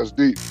neighborhood, too. That's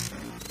deep.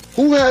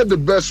 Who had the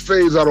best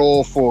phase out of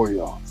all four of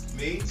y'all?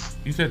 Me?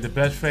 You said the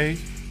best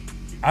phase?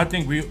 I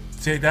think we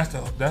say that's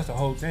the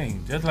whole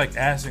thing. Just like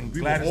asking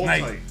Gladys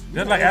Knight.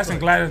 Just like asking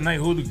Gladys Knight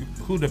who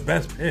the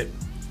best pit.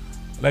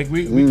 Like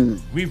we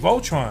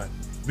Voltron.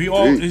 We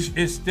all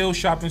it's still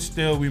shopping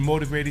still. We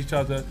motivate each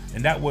other,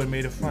 and that what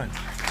made it fun.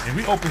 And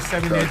we open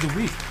 7 days a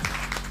week.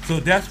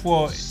 So that's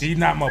for he's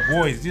not my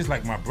boys, he's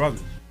like my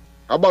brothers.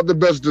 How about the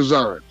best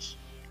designs?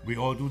 We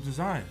all do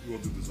design. We all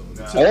do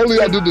design. Only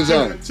I do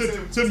design.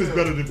 Tim is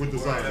better with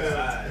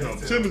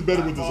designs. Tim is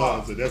better with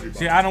designs than everybody.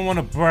 See, I don't want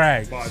to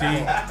brag. See,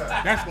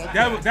 that's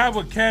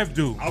what Kev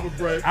do. I would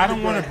brag. I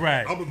don't want to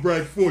brag. I would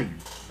brag for you.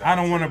 I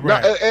don't want to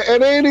brag. Now,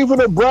 it ain't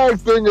even a brag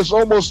thing. It's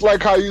almost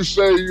like how you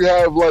say you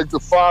have like the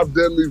 5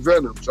 deadly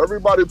venoms.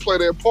 Everybody play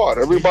their part.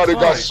 Everybody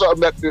got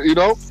something that, you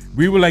know?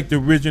 We were like the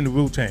original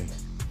Wu-Tang.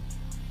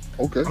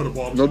 Okay,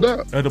 no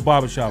doubt. At the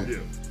barbershop. Yeah.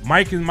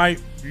 Mike might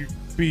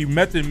be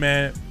Method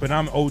Man, but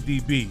I'm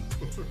ODB.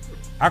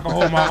 I can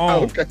hold my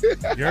own. Okay.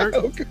 You heard?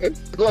 Okay.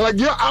 Like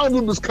your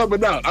album is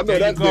coming out. I know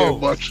that damn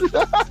much.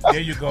 There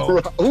you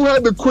go. Who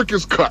had the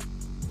quickest cut?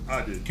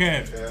 I did.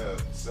 Kev. Yeah,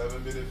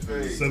 7-minute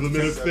fade.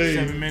 7-minute fade.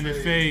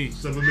 7-minute fade.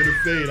 7-minute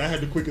fade. I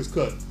had the quickest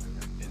cut.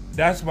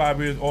 That's why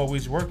we was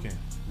always working.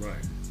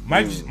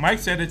 Right. Mike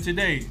said it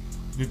today.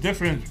 The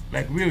difference,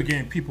 like we were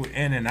getting people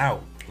in and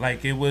out.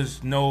 Like it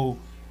was no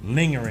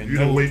lingering. You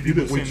didn't wait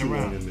too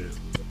long in there.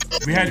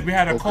 We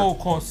had a code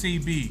called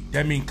CB.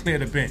 That means clear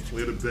the bench.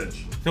 Clear the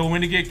bench. So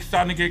when it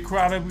starting to get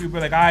crowded, we be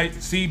like, all right,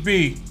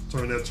 CB.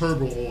 Turn that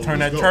turbo on. Turn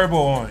that turbo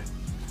on.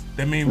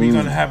 That means we're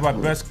gonna have our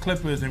best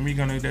clippers and we're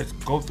gonna just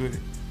go through it.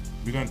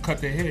 We're gonna cut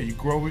their hair. You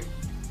grow it,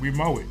 we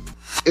mow it.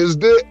 Is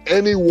there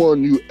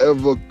anyone you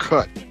ever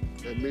cut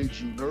that made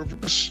you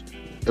nervous,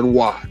 and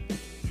why?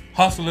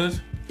 Hustlers.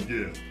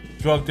 Yeah.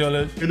 Drug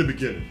dealers. In the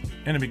beginning.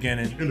 In the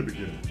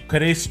beginning. Cause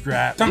they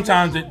strap.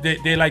 Sometimes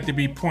they like to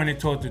be pointed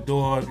towards the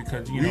door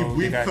because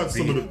we've cut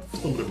some of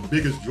the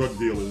biggest drug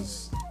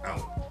dealers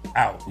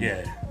out.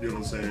 Yeah. You know what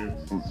I'm saying?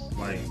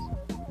 Like,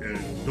 and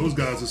those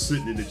guys are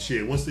sitting in the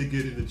chair. Once they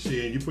get in the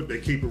chair and you put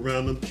that cape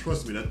around them,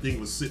 trust me, that thing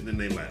was sitting in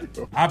their lap.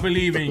 I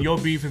believe in your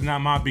beef is not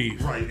my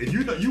beef. Right,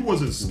 and you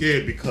wasn't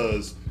scared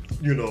because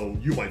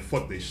you might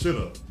fuck their shit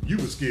up. You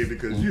was scared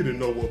because you didn't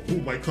know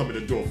who might come in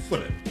the door for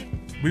that.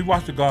 We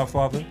watched The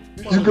Godfather.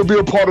 You could be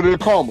a part of their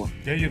karma.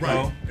 There you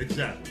go.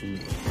 Exactly.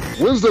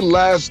 When's the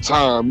last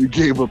time you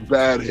gave a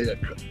bad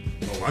haircut?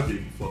 Oh, I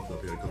gave you fucked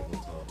up haircut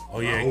one time. Oh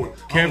yeah,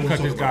 Kev cut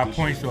this guy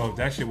points off.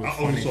 That shit was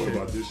funny. I always talk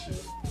about this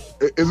shit.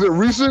 Is it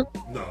recent?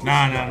 No.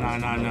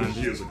 No.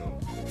 Years ago.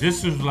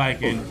 This was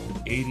like in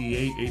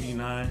 88,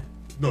 89.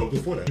 No,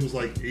 before that, it was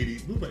like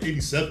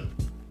 87.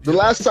 The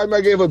last time I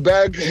gave a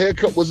bad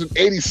haircut was in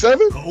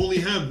 87? I only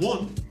had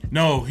one.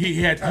 No, he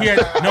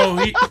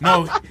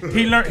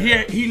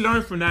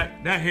learned from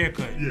that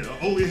haircut. Yeah,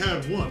 I only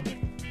had one.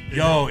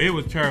 Yo, it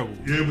was terrible.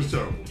 Yeah, it was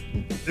terrible.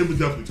 It was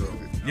definitely terrible.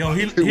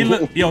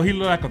 Yo, he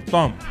looked like a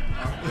thumb.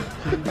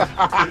 It was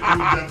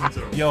definitely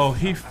terrible. Yo,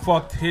 he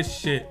fucked his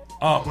shit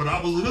up. But I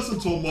was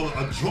listening to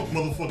a drunk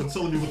motherfucker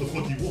telling me what the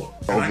fuck he want.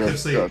 And I kept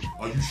saying,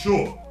 are you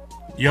sure?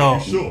 Yo. Are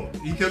you sure?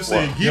 He kept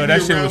saying, give me that a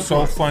shit round was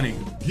so front. funny.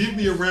 Give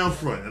me a round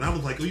front. And I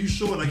was like, are you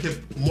sure? And I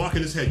kept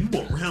marking his head. You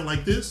want round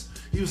like this?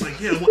 He was like,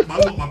 yeah, I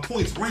want my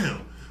points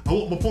round. I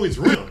want my points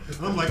round.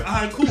 And I'm like, all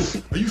right, cool.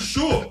 Are you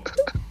sure?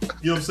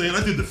 You know what I'm saying?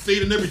 I did the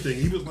fade and everything.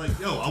 He was like,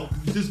 yo, I'll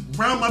just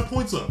round my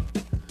points up.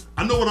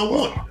 I know what I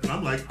want. And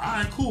I'm like, all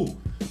right, cool.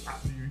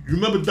 You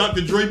remember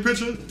Dr. Dre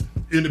picture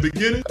in the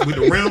beginning with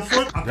the round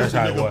front? I put the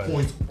nigga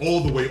points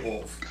all the way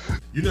off.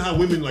 You know how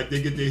women, like,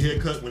 they get their hair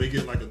cut when they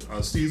get, like,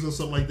 a season or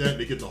something like that,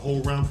 they get the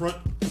whole round front?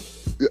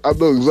 Yeah, I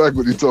know exactly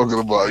what you're talking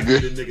about. I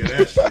did the nigga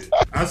that shit.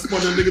 I spun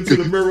that nigga to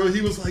the mirror.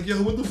 He was like,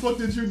 yo, what the fuck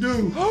did you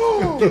do?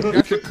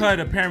 That's the cut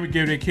a parent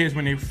gave their kids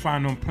when they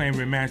find them playing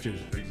with matches.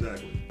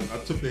 Exactly. I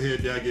took the hair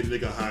down, gave the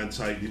nigga high and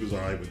tight. He was all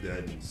right with that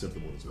and sent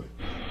him on his way.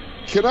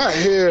 Can I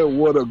hear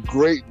what a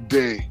great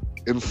day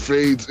in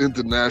Fades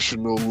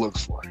International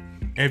looks like?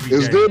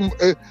 Is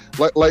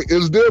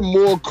there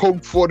more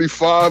Coke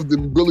 45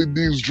 than Billy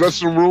D's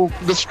dressing room?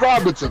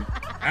 Describe it to me.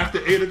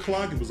 After 8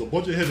 o'clock, it was a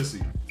bunch of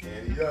Hennessy.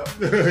 Andy up.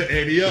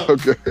 Andy up.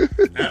 Okay.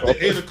 After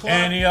 8 o'clock,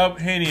 Andy up,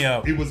 Henny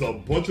up. It was a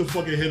bunch of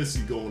fucking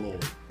Hennessy going on.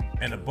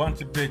 And a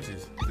bunch of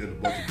bitches.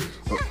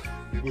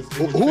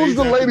 Who's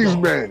the ladies'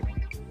 man?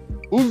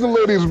 Who's the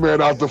ladies'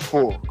 man out the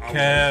four?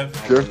 Kev.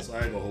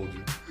 I ain't gonna hold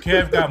you.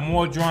 Kev got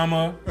more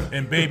drama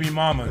than baby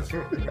mamas.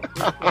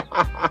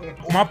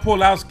 My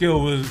pull-out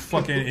skill was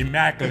fucking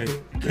immaculate.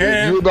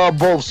 Kev, you and I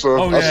both, sir.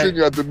 Oh, I yeah. seen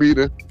you at the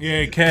meeting.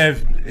 Yeah,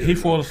 Kev, he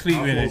fall asleep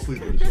in it.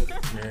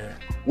 Yeah.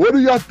 What do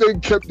y'all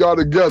think kept y'all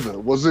together?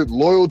 Was it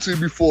loyalty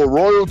before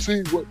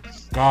royalty? What?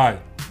 God.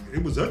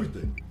 It was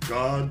everything.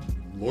 God,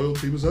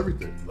 loyalty was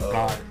everything.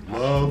 God.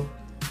 Love,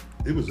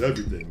 it was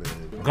everything,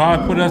 man.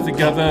 God put us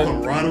together.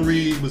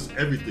 Camaraderie was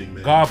everything,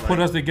 man. God put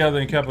us together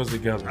and kept us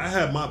together. I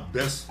had my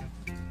best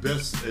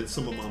and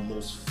some of my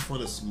most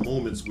funnest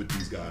moments with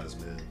these guys,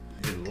 man,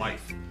 in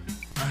life.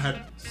 I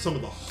had some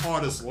of the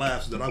hardest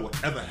laughs that I would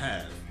ever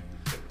have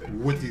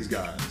with these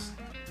guys.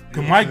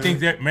 Cause Mike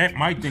thinks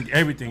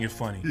everything is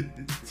funny.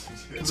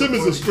 Tim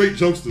is a straight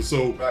jokester,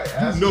 so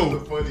you know.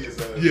 The funniest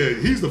yeah,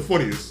 he's the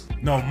funniest.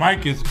 No,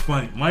 Mike is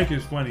funny. Mike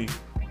is funny,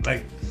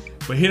 like,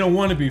 but he don't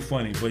want to be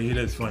funny, but he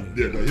is funny.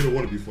 Yeah, no, he don't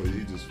want to be funny.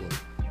 He's just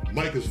funny.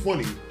 Mike is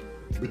funny,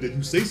 but then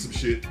you say some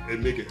shit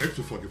and make it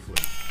extra fucking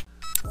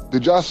funny.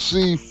 Did y'all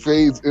see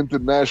Fades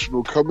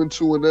International coming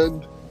to an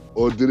end,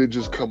 or did it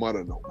just come out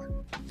of nowhere?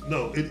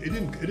 No, it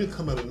didn't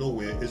come out of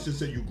nowhere. It's just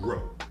that you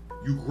grow.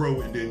 You grow,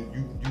 and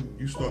then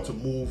you start to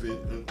move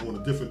on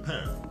a different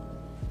path.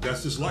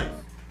 That's just life.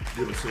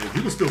 You know what I'm saying?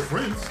 We were still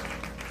friends.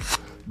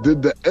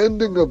 Did the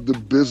ending of the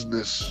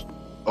business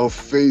of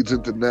Fades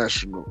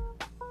International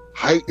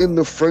heighten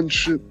the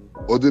friendship,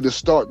 or did it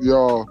start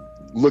y'all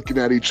looking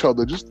at each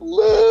other just a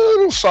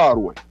little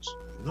sideways?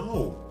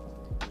 No.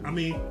 I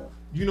mean,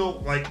 you know,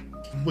 like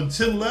when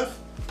Tim left,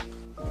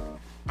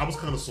 I was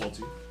kind of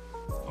salty,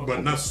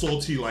 but not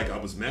salty like I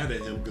was mad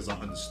at him because I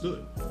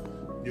understood.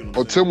 You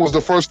know, Tim was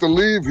the first to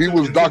leave. He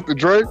was Dr.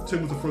 Dre.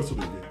 Tim was the first to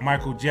leave. Yeah.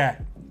 Michael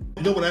Jack.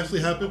 You know what actually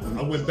happened?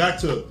 I went back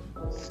to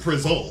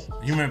prison.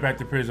 You went back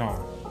to prison.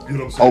 You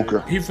know what I'm saying?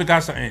 Okay. He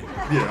forgot something.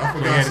 Yeah, I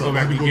forgot something.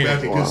 I had to go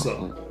back and get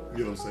something.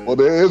 You know what I'm saying? Well,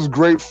 there is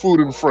great food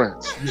in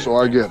France, so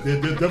I get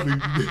it. They're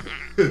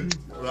definitely.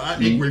 I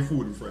ate great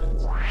food in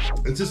France.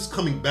 It's just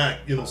coming back.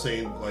 You know what I'm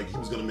saying? Like he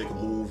was gonna make a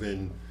move,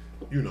 and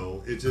you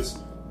know, it just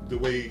the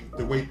way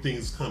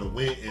things kind of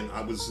went, and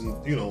I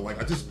wasn't, you know, like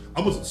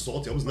I wasn't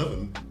salty. I was never,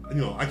 you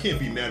know, I can't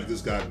be mad at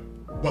this guy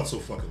but so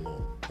fucking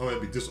long. I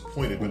might be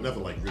disappointed, but never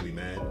like really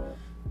mad.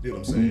 You know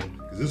what I'm saying?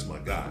 Because this is my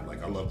guy.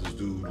 Like I love this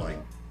dude. Like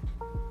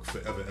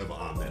forever, ever,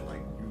 amen.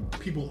 Like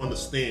people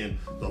understand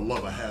the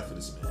love I have for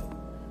this man.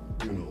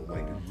 You know,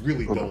 like you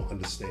really don't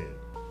understand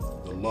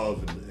the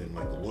love and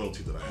like the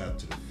loyalty that I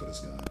have for this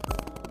guy.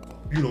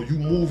 You know, you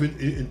move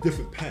in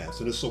different paths,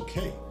 and it's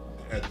okay.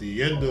 At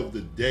the end of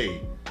the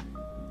day,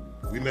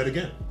 we met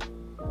again.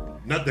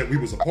 Not that we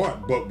was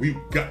apart, but we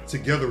got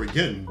together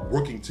again,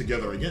 working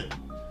together again.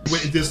 We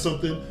went and did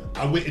something.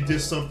 I went and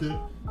did something.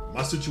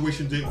 My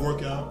situation didn't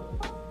work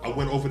out. I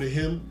went over to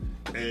him,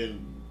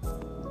 and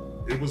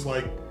it was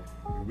like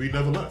we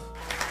never left.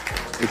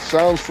 It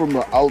sounds from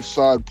the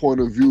outside point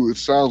of view, it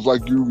sounds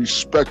like you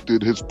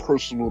respected his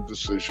personal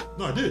decision.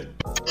 No, I did.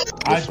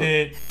 I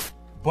did,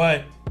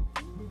 but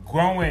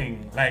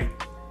growing, like,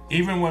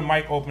 even when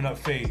Mike opened up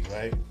Fades,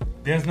 right?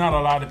 There's not a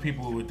lot of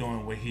people who were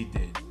doing what he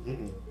did.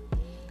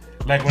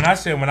 Like when I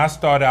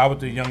started, I was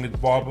the youngest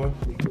barber.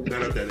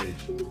 Not at that age.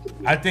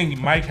 I think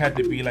Mike had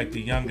to be like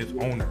the youngest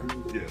owner.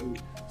 Yeah.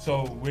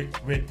 So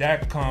with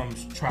that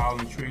comes trial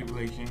and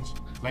tribulations,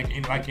 like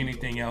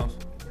anything else.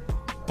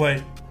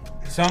 But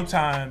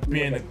sometimes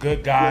being a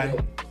good guy,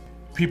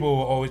 people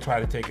will always try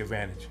to take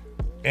advantage.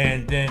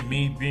 And then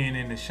me being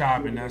in the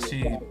shop and I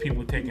see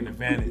people taking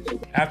advantage.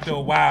 After a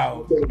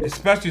while,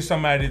 especially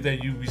somebody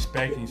that you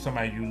respect and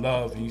somebody you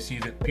love, and you see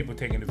that people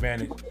taking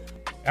advantage.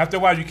 After a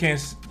while, you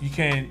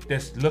can't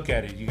just look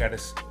at it. You got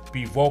to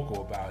be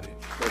vocal about it.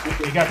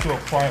 It got to a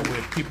point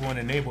where people in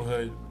the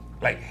neighborhood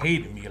like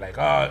hated me, like,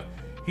 oh,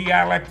 he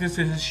act like this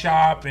is his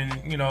shop,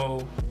 and you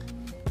know,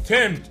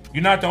 Tim,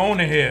 you're not the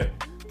owner here.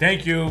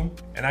 Thank you.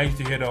 And I used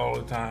to hear that all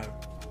the time.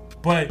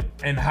 But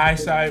in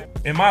hindsight,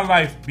 in my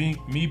life, me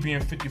being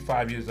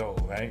 55 years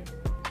old, right,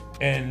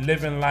 and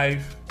living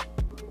life,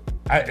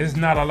 it's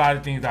not a lot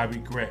of things I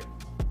regret.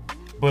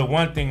 But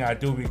one thing I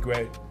do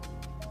regret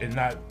is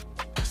not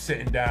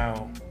sitting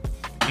down,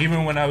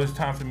 even when it was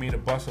time for me to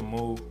bust a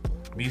move,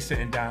 me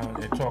sitting down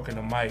and talking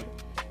to Mike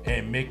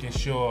and making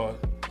sure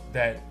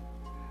that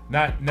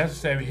not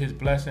necessarily his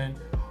blessing,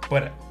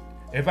 but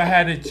if I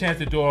had a chance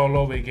to do it all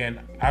over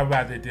again, I'd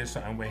rather did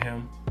something with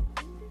him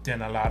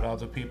than a lot of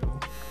other people.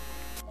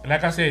 And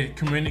like I said,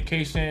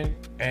 communication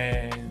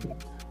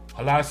and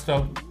a lot of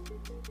stuff,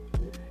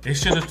 it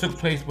should have took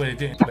place, but it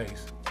didn't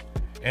place.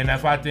 And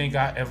if I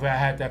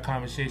had that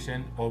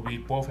conversation, or we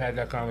both had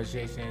that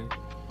conversation,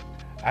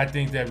 I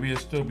think that we'll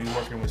still be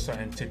working with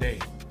something today.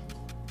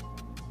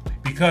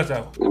 Because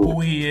of who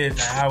he is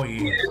and how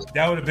he is.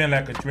 That would have been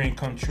like a dream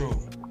come true.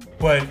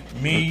 But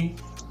me,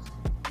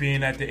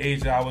 being at the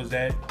age that I was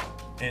at,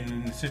 and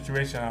in the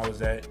situation I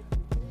was at,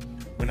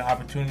 when the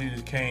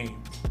opportunities came,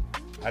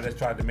 I just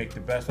tried to make the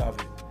best of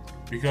it,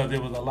 because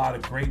there was a lot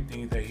of great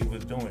things that he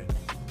was doing.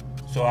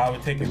 So I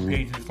was taking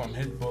pages from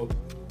his book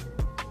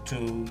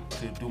to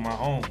do my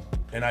own.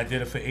 And I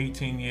did it for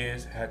 18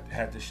 years,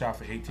 had the shop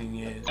for 18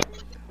 years.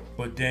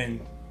 But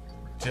then,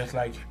 just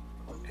like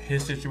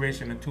his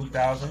situation in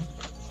 2000,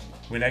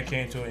 when that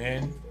came to an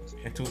end,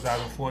 in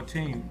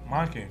 2014,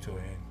 mine came to an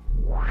end.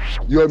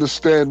 You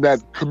understand that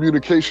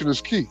communication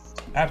is key.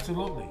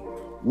 Absolutely.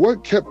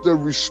 What kept the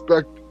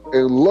respect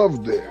and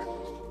love there?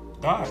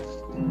 God.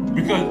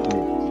 Because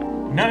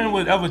nothing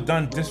was ever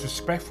done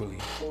disrespectfully.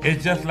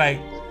 It's just like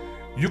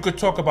you could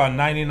talk about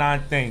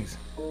 99 things,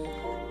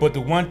 but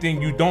the one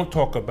thing you don't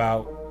talk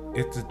about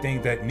is the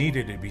thing that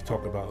needed to be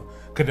talked about.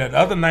 Because the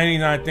other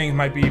 99 things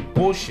might be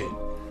bullshit.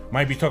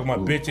 Might be talking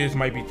about bitches,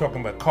 might be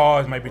talking about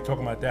cars, might be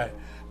talking about that.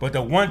 But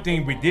the one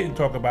thing we didn't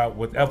talk about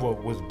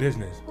was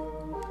business.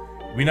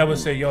 We never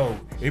say, yo,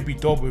 it'd be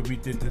dope if we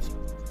did this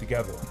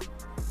together.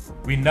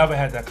 We never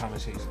had that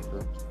conversation.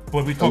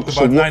 But we talked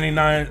about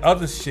 99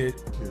 other shit.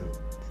 Yeah.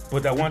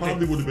 But that one thing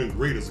probably would have been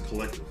great as a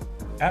collective.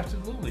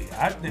 Absolutely. You know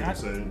what I'm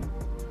saying?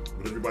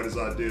 With everybody's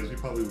ideas, we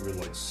probably would have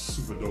been like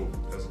super dope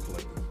as a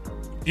collective.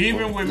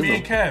 Even with me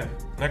and Kev,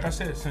 like I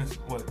said, since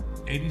what,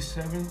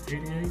 87,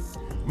 88?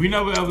 We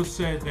never ever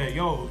said that,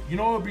 yo, you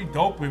know what would be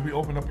dope if we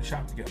open up a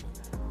shop together.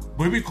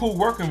 We'd be cool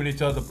working with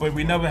each other, but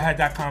we never had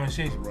that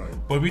conversation. Right.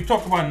 But we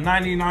talked about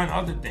 99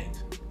 other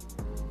things.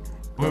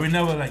 But we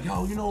never like,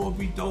 yo, you know what would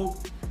be dope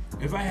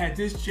if I had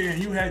this chair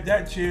and you had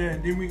that chair,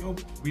 and then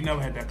we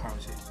never had that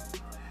conversation.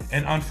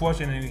 And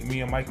unfortunately,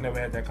 me and Mike never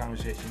had that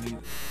conversation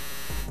either.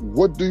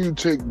 What do you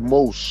take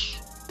most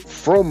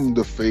from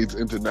the Fades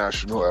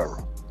International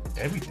era?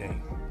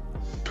 Everything.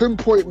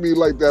 Pinpoint me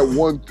like that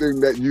one thing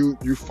that you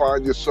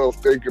find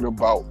yourself thinking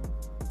about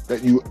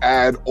that you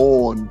add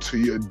on to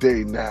your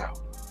day now.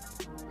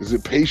 Is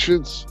it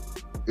patience?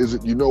 Is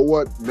it, you know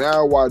what,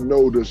 now I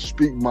know to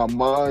speak my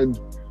mind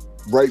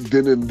right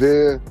then and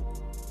there,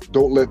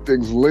 don't let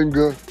things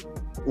linger?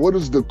 What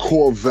is the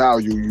core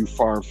value you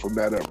find from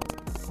that era?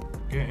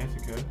 Yeah, answer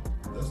good.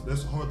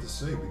 That's hard to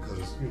say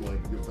because, you know,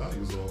 like, your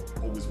values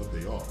are always what they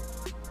are.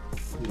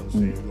 You know what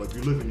I'm saying? Like,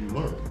 you live and you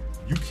learn.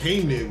 You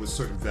came there with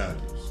certain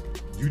values.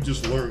 You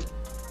just learned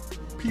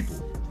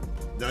people.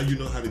 Now you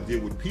know how to deal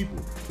with people.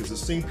 Because the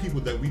same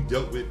people that we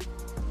dealt with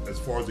as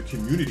far as the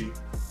community,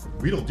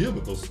 we don't deal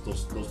with those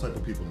type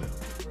of people now.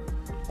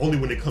 Only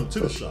when they come to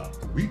the shop.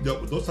 We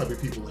dealt with those type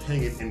of people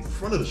hanging in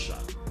front of the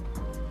shop.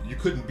 You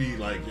couldn't be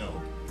like, yo,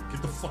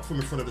 get the fuck from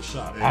in front of the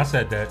shop. And I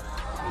said that.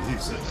 he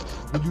said,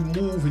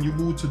 when you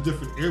move to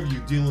different areas,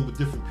 you're dealing with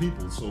different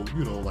people. So,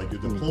 you know, like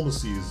your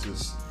diplomacy is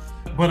just...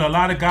 But a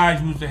lot of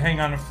guys used to hang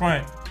on the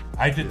front.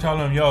 I used to tell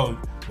them, yo,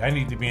 y'all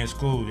need to be in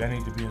school. Y'all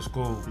need to be in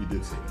school. He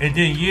did say that. And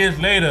then years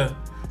later,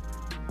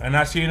 and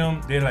I see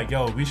them, they're like,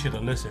 yo, we should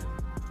have listened.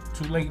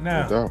 Too late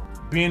now. No.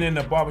 Being in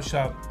the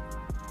barbershop,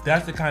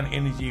 that's the kind of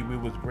energy we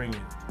was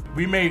bringing.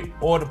 We made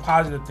all the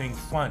positive things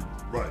fun.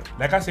 Right.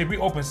 Like I said, we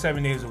open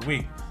 7 days a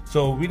week.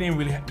 So we didn't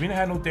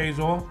have no days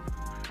off.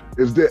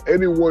 Is there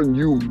anyone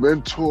you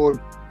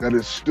mentored that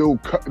is still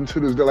cutting to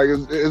this day? Like,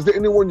 is there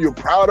anyone you're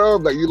proud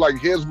of? Like, you like,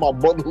 here's my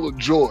bundle of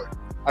joy.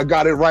 I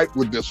got it right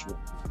with this one.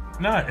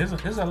 Nah,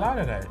 there's a lot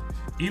of that.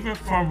 Even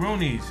from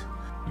Rooney's,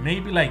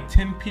 maybe like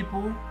 10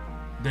 people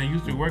that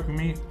used to work with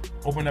me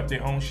opened up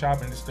their own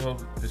shop and it's still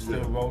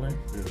rolling.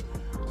 Yeah.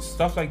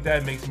 Stuff like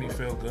that makes me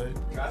feel good.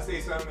 Can I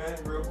say something, man,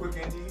 real quick,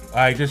 NG? All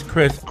right, just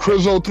Chris.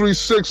 Crizzo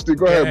 360,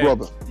 go ahead,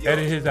 brother.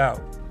 Edit his out.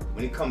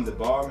 When it comes to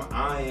barber,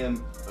 I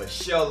am a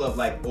shell of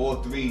like all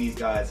three of these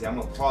guys here. I'm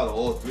a part of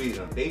all three of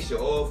them. They should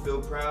all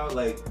feel proud,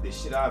 like the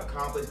shit I've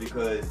accomplished,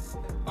 because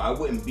I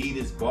wouldn't be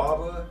this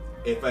barber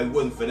if it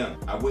wasn't for them.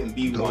 I wouldn't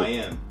be who I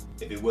am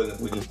if it wasn't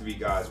for these three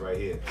guys right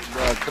here.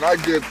 Now, can I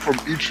get from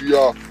each of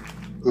y'all,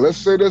 let's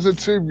say there's a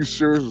team you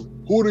serious,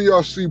 who do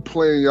y'all see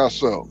playing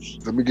yourselves?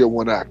 Let me get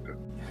one actor.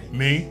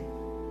 Me?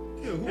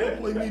 Yeah, who gonna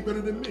play me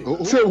better than me?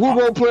 Tim, who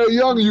gonna play a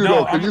young you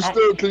though? Can you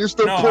still pull a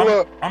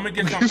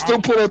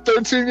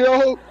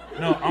 13-year-old?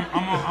 No,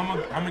 I'm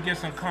gonna get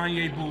some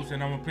Kanye boots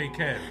and I'm gonna play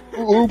Kev.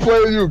 Who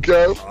playing you,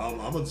 Kev?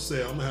 I'm gonna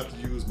say I'm gonna have to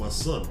use my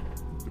son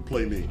to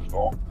play me.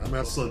 I'm gonna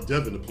have son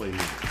Devin to play me.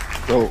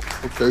 Oh,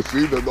 okay.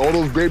 See, all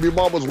those baby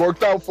mamas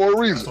worked out for a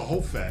reason. That's a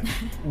whole fact.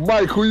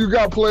 Mike, who you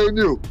got playing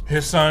you?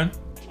 His son.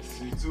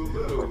 She's too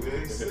little,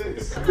 man.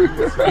 6. You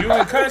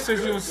been cut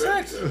since you was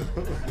 6.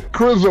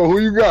 Crizzo, who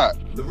you got?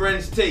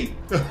 Lorenz Tate.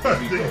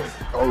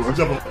 I'm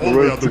jumping all the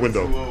way out the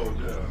window.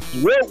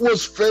 What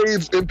was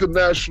Fades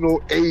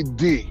International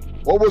AD?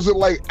 What was it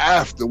like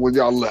after when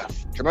y'all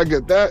left? Can I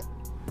get that?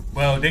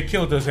 Well, they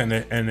killed us in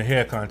the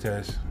hair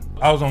contest.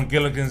 I was on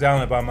Gilligan's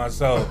Island by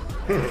myself.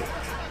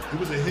 It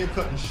was a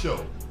haircutting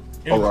show.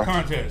 It was a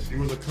contest. It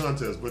was a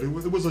contest, but it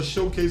was a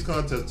showcase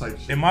contest type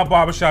shit. And my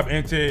barbershop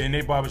entered, and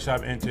their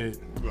barbershop entered.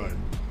 Right.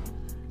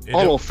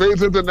 Hold on,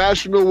 Fades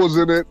International was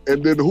in it,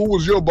 and then who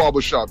was your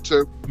barbershop,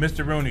 Tim?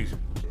 Mr. Rooney's.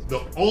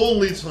 The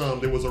only time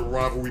there was a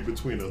rivalry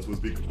between us was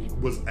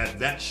at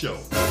that show.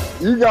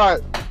 You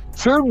got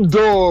Tim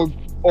Dog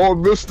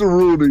on Mr.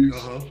 Rooney's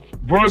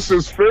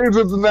versus Fades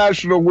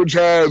International, which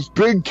has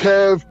Big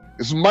Kev,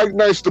 it's Mike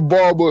Nice the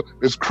Barber,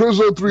 it's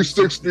Crizzo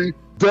 360,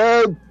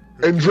 Dad,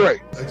 and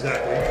Dre.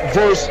 Exactly.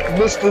 Versus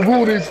Mr.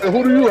 Rooney's. And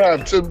who do you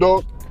have, Tim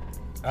Dog?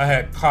 I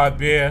had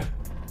Carbear,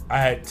 I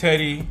had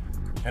Teddy,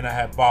 and I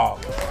had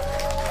Bob.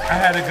 I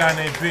had a guy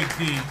named Big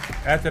D.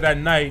 After that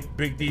night,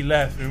 Big D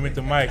left and went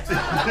to Mike's. Yeah.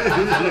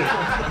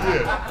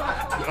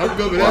 I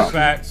remember that.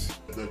 Facts.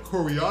 The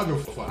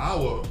choreographer for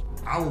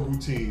our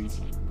routines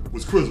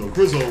was Crizzo.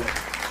 Crizzo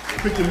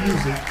picked the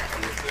music.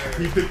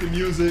 He picked the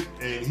music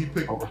and he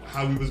picked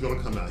how we was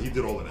gonna come out. He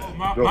did all of that.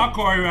 My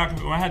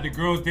choreography when I had the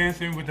girls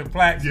dancing with the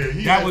plaques,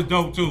 that was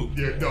dope too.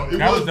 Yeah, no, it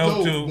that was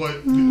dope too.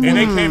 But and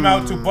they came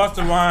out to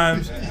Busta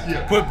Rhymes,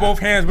 put both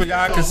hands where your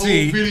eye can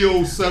see.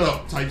 Video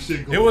setup type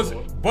shit going It was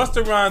on.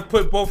 Busta Rhymes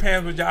put both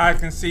hands where your eye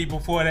can see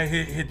before they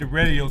hit the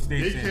radio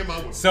station. They came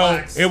out with so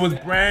plaques. it was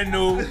brand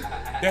new.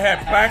 They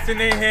had plaques in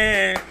their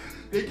hand.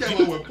 They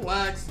came out with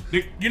plaques.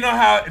 You know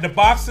how the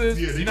boxers,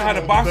 Yeah, you know how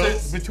the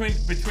boxers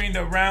between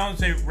the rounds,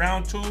 they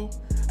round two.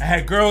 I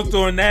had girls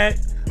doing that,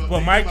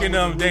 but Mike and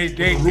them, they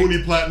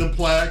Rooney Platinum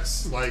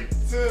plaques. Like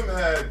Tim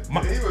had,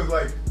 he was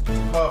like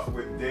puff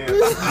with dance.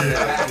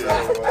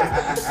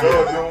 Yeah.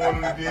 Yo, don't want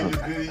him to be in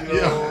your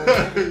video.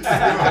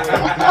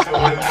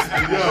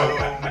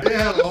 They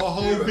had a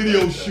whole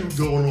video shoot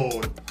going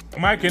on.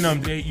 Mike and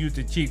them, they used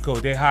the cheat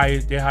code. They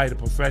hired a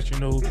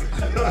professional.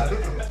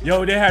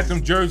 Yo, they had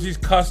them jerseys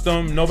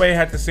custom. Nobody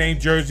had the same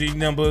jersey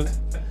numbers.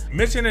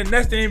 Mission and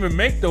Ness didn't even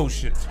make those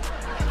shits.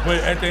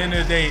 But at the end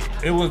of the day,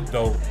 it was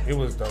dope. It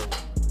was dope.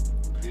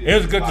 It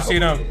was good to see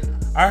them.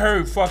 I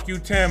heard "fuck you,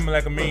 Tim"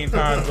 like a million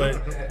times,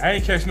 but I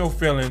ain't catch no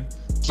feeling.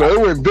 So it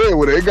went there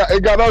with it.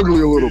 It got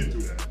ugly a little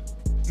bit.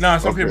 Nah,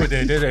 some people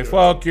did. They say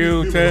 "fuck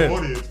you,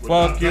 Tim."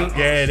 Fuck you.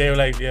 Yeah, they were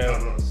like,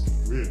 yeah.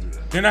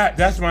 Then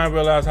that's when I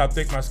realized how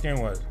thick my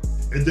skin was.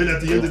 And then at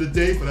the end of the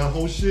day, for that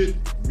whole shit,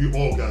 we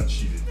all got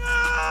cheated.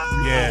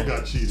 We all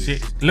got cheated. See,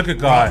 look at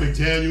God. Rob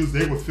McDaniels,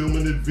 they were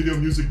filming it. Video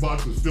Music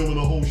Box was filming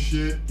the whole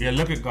shit. Yeah,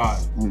 look at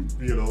God.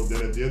 You know,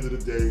 then at the end of the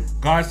day,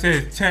 God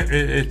says,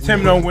 if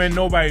Tim don't win,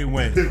 nobody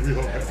wins. we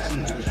all got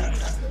cheated.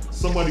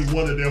 Somebody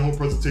won and their whole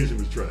presentation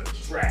was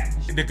trash.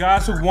 Trash. The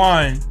guys who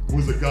won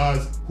was the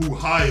guys who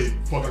hired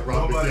fucking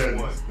Rob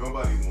McDaniels.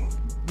 Nobody won.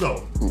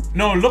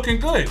 No, looking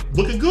good.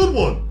 Looking good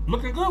one.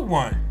 Looking good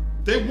one.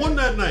 They won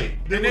that night.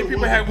 And then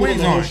people had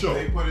wigs on.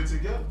 They put it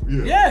together.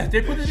 Yeah,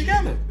 they put it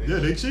together. Yeah,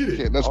 they cheated.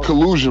 Yeah, that's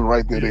collusion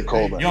right there. They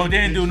call that. Yo,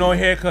 they didn't do no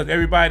haircuts.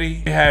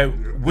 Everybody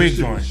had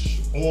wigs on.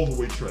 All the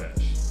way trash.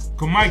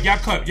 Cause Mike, y'all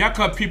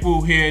cut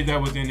people hair that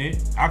was in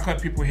it. I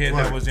cut people hair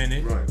that was in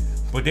it. Right.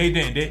 But they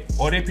didn't.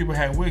 All their people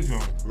had wigs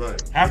on.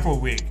 Right. Afro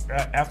wig,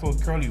 Afro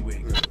curly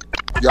wig.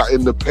 Y'all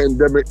in the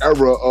pandemic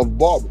era of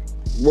barbering.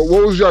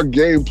 What was your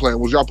game plan?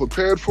 Was y'all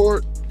prepared for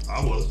it?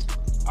 I was.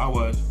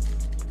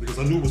 Because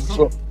I knew it was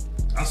coming.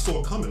 I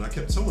saw it coming. I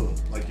kept telling them,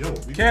 like, yo.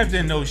 Kev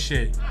didn't know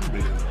shit.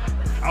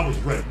 I was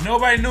ready.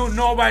 Nobody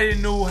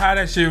knew how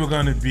that shit was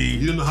gonna be.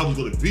 He didn't know how it was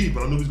gonna be,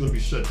 but I knew it was gonna be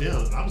shut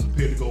down. And I was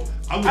prepared to go.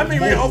 I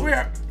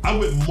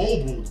went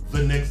mobile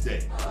the next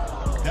day.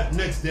 That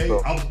next day,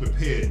 I was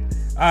prepared.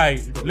 All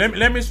right,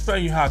 let me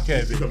explain you how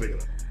Kev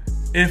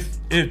is.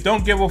 If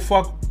don't give a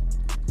fuck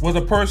was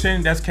a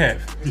person, that's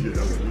Kev.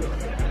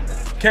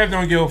 Kev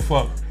don't give a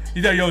fuck.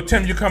 He said, yo,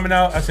 Tim, you coming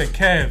out? I said,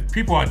 Kev,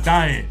 people are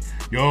dying.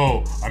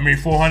 Yo, I made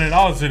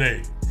 $400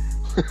 today.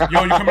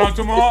 Yo, you coming out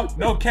tomorrow?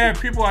 No,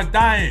 Kev, people are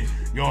dying.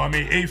 Yo, I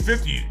made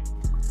 $850.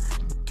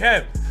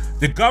 Kev,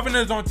 the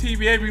governor's on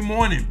TV every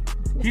morning.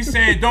 He's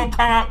saying, don't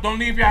come out, don't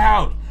leave your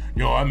house.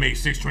 Yo, I made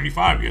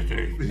 $625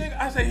 yesterday. Nigga,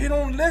 I said, he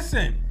don't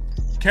listen.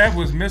 Kev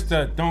was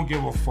Mr. Don't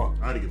give a fuck.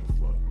 I didn't give a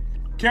fuck.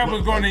 Kev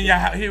was going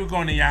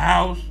in your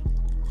house.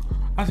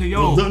 I said,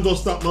 yo. Nothing gonna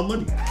stop my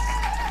money.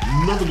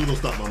 Nothing was gonna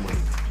stop my money.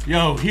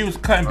 Yo, he was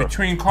cutting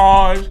between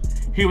cars.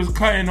 He was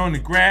cutting on the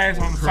grass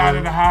on the side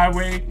of the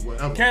highway.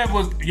 Whatever. Kev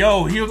was,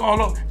 he was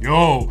all over.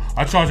 Yo,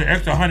 I charged an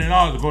extra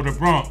 $100 to go to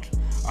Bronx.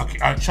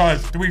 I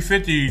charged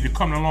 $350 to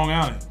come to Long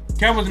Island.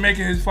 Kev was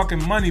making his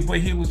fucking money, but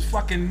he was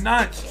fucking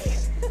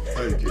nuts.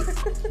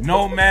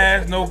 No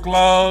mask, no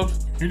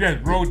gloves. He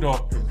just road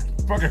dog.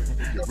 Fucking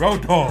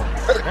road dog.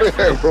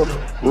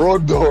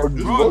 Road dog.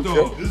 Road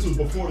dog. This was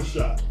before the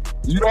shot.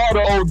 You are the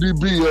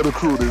ODB of the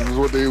crew, this is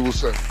what they was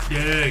saying.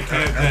 Yeah,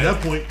 at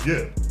that point,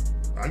 yeah.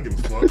 I don't give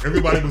a fuck.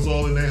 Everybody was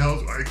all in their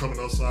house. I ain't coming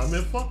outside.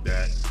 Man, fuck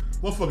that.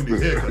 Motherfucking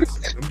these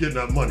haircuts. I'm getting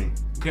that money.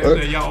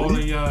 Okay, y'all all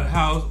in your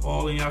house,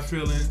 all in your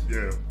feelings.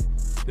 Yeah.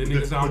 The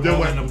niggas out then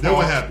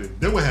what happened?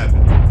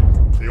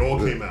 They all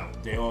came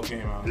out. They all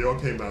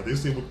came out. They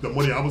seen the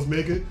money I was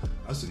making.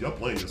 I said, y'all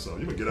playing yourself.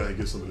 You better get out here and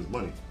get some of this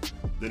money.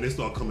 Then they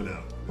start coming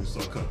out. They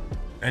start cutting.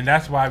 And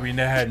that's why we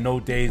never had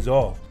no days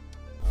off.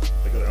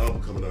 They got an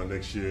album coming out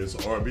next year. It's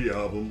an R&B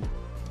album.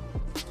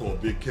 It's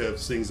called Big Kev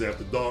Sings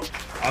After Dark.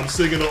 I'm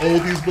singing the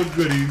oldies but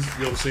goodies. You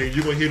know what I'm saying?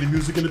 You're going to hear the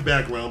music in the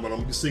background, but I'm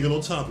going to be singing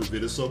on top of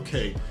it. It's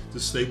okay.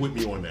 Just stay with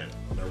me on that.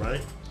 All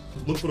right?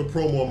 Look for the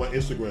promo on my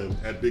Instagram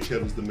at Big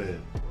Kevin's the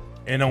Man.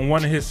 And on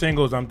one of his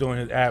singles, I'm doing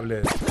his ad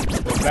lib.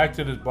 But back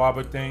to this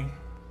barber thing.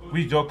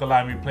 We joke a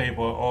lot and we play,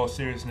 but all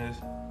seriousness,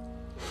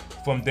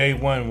 from day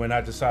one when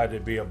I decided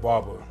to be a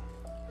barber,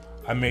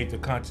 I made the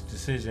conscious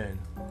decision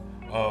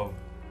of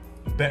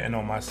betting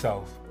on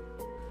myself.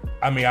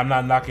 I mean, I'm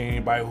not knocking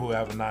anybody who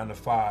have a 9 to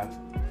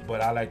 5, but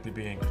I like to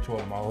be in control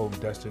of my own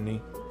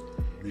destiny.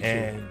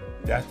 And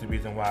that's the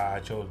reason why I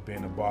chose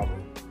being a barber,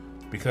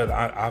 because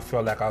I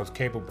felt like I was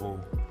capable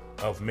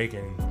of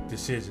making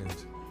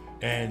decisions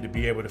and to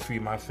be able to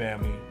feed my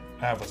family.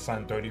 I have a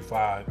son,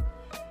 35,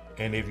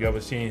 and if you ever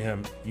seen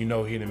him, you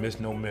know he didn't miss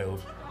no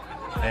meals.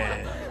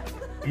 And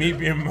me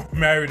being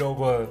married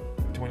over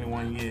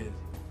 21 years,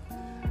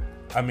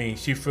 I mean,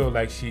 she feel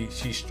like she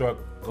struck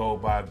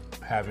gold by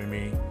having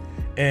me.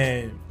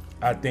 And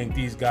I thank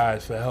these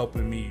guys for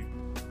helping me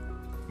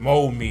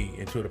mold me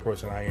into the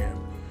person I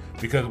am.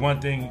 Because one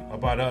thing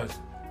about us,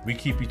 we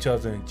keep each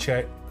other in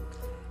check.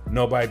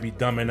 Nobody be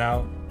dumbing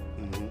out.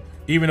 Mm-hmm.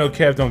 Even though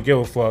Kev don't give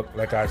a fuck,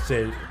 like I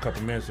said a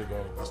couple minutes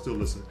ago. I still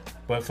listen.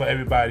 But for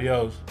everybody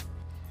else,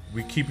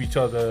 we keep each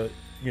other,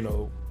 you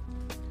know,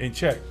 in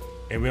check.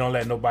 And we don't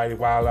let nobody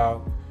wild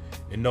out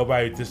and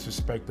nobody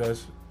disrespect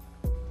us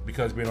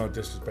because we don't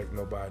disrespect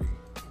nobody.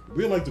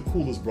 We're like the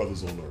coolest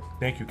brothers on earth.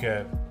 Thank you,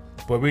 Kev.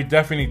 But we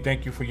definitely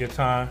thank you for your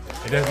time.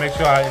 And just make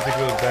sure our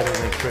interview is better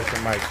than Chris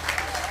and Mike.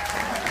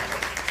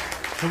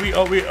 So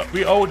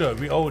we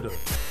older.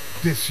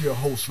 This your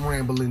host,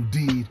 Ramble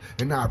Indeed,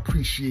 and I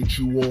appreciate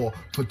you all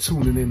for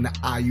tuning in to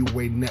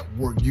IUA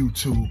Network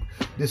YouTube.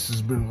 This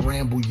has been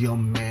Ramble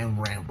Young Man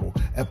Ramble,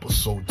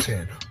 episode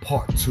 10,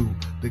 part 2,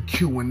 the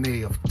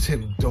Q&A of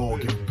Tim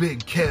Dog and Big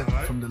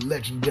Kev from the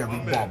legendary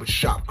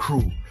Barbershop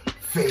crew,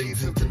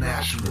 Fades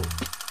International.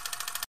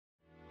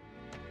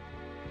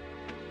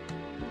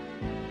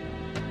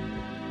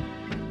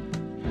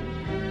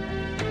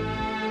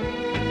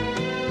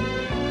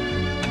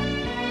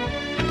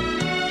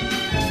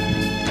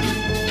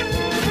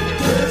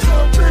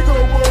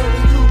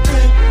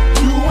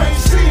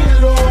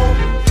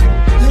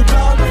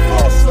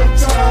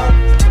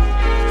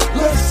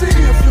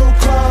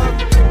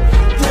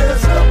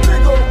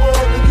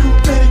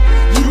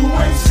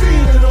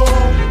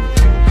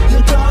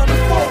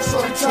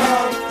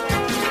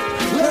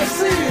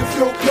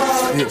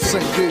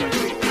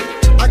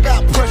 I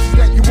got pressures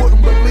that you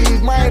wouldn't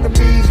believe. My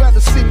enemies rather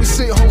see me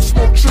sit home,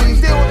 smoke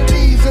trees. They on their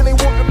knees and they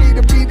wanted me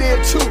to be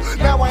there too.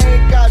 Now I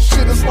ain't got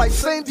shit, it's like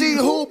St. D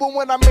who, but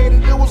when I made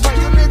it, it was like,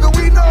 yo nigga,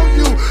 we know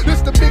you.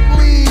 This the big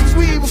leagues,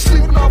 we even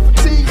sleeping off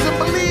fatigues and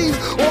believe.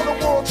 On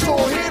the world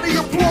tour, hear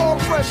the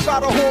applause, fresh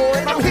out of whore,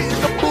 and I'm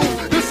hitting the booth.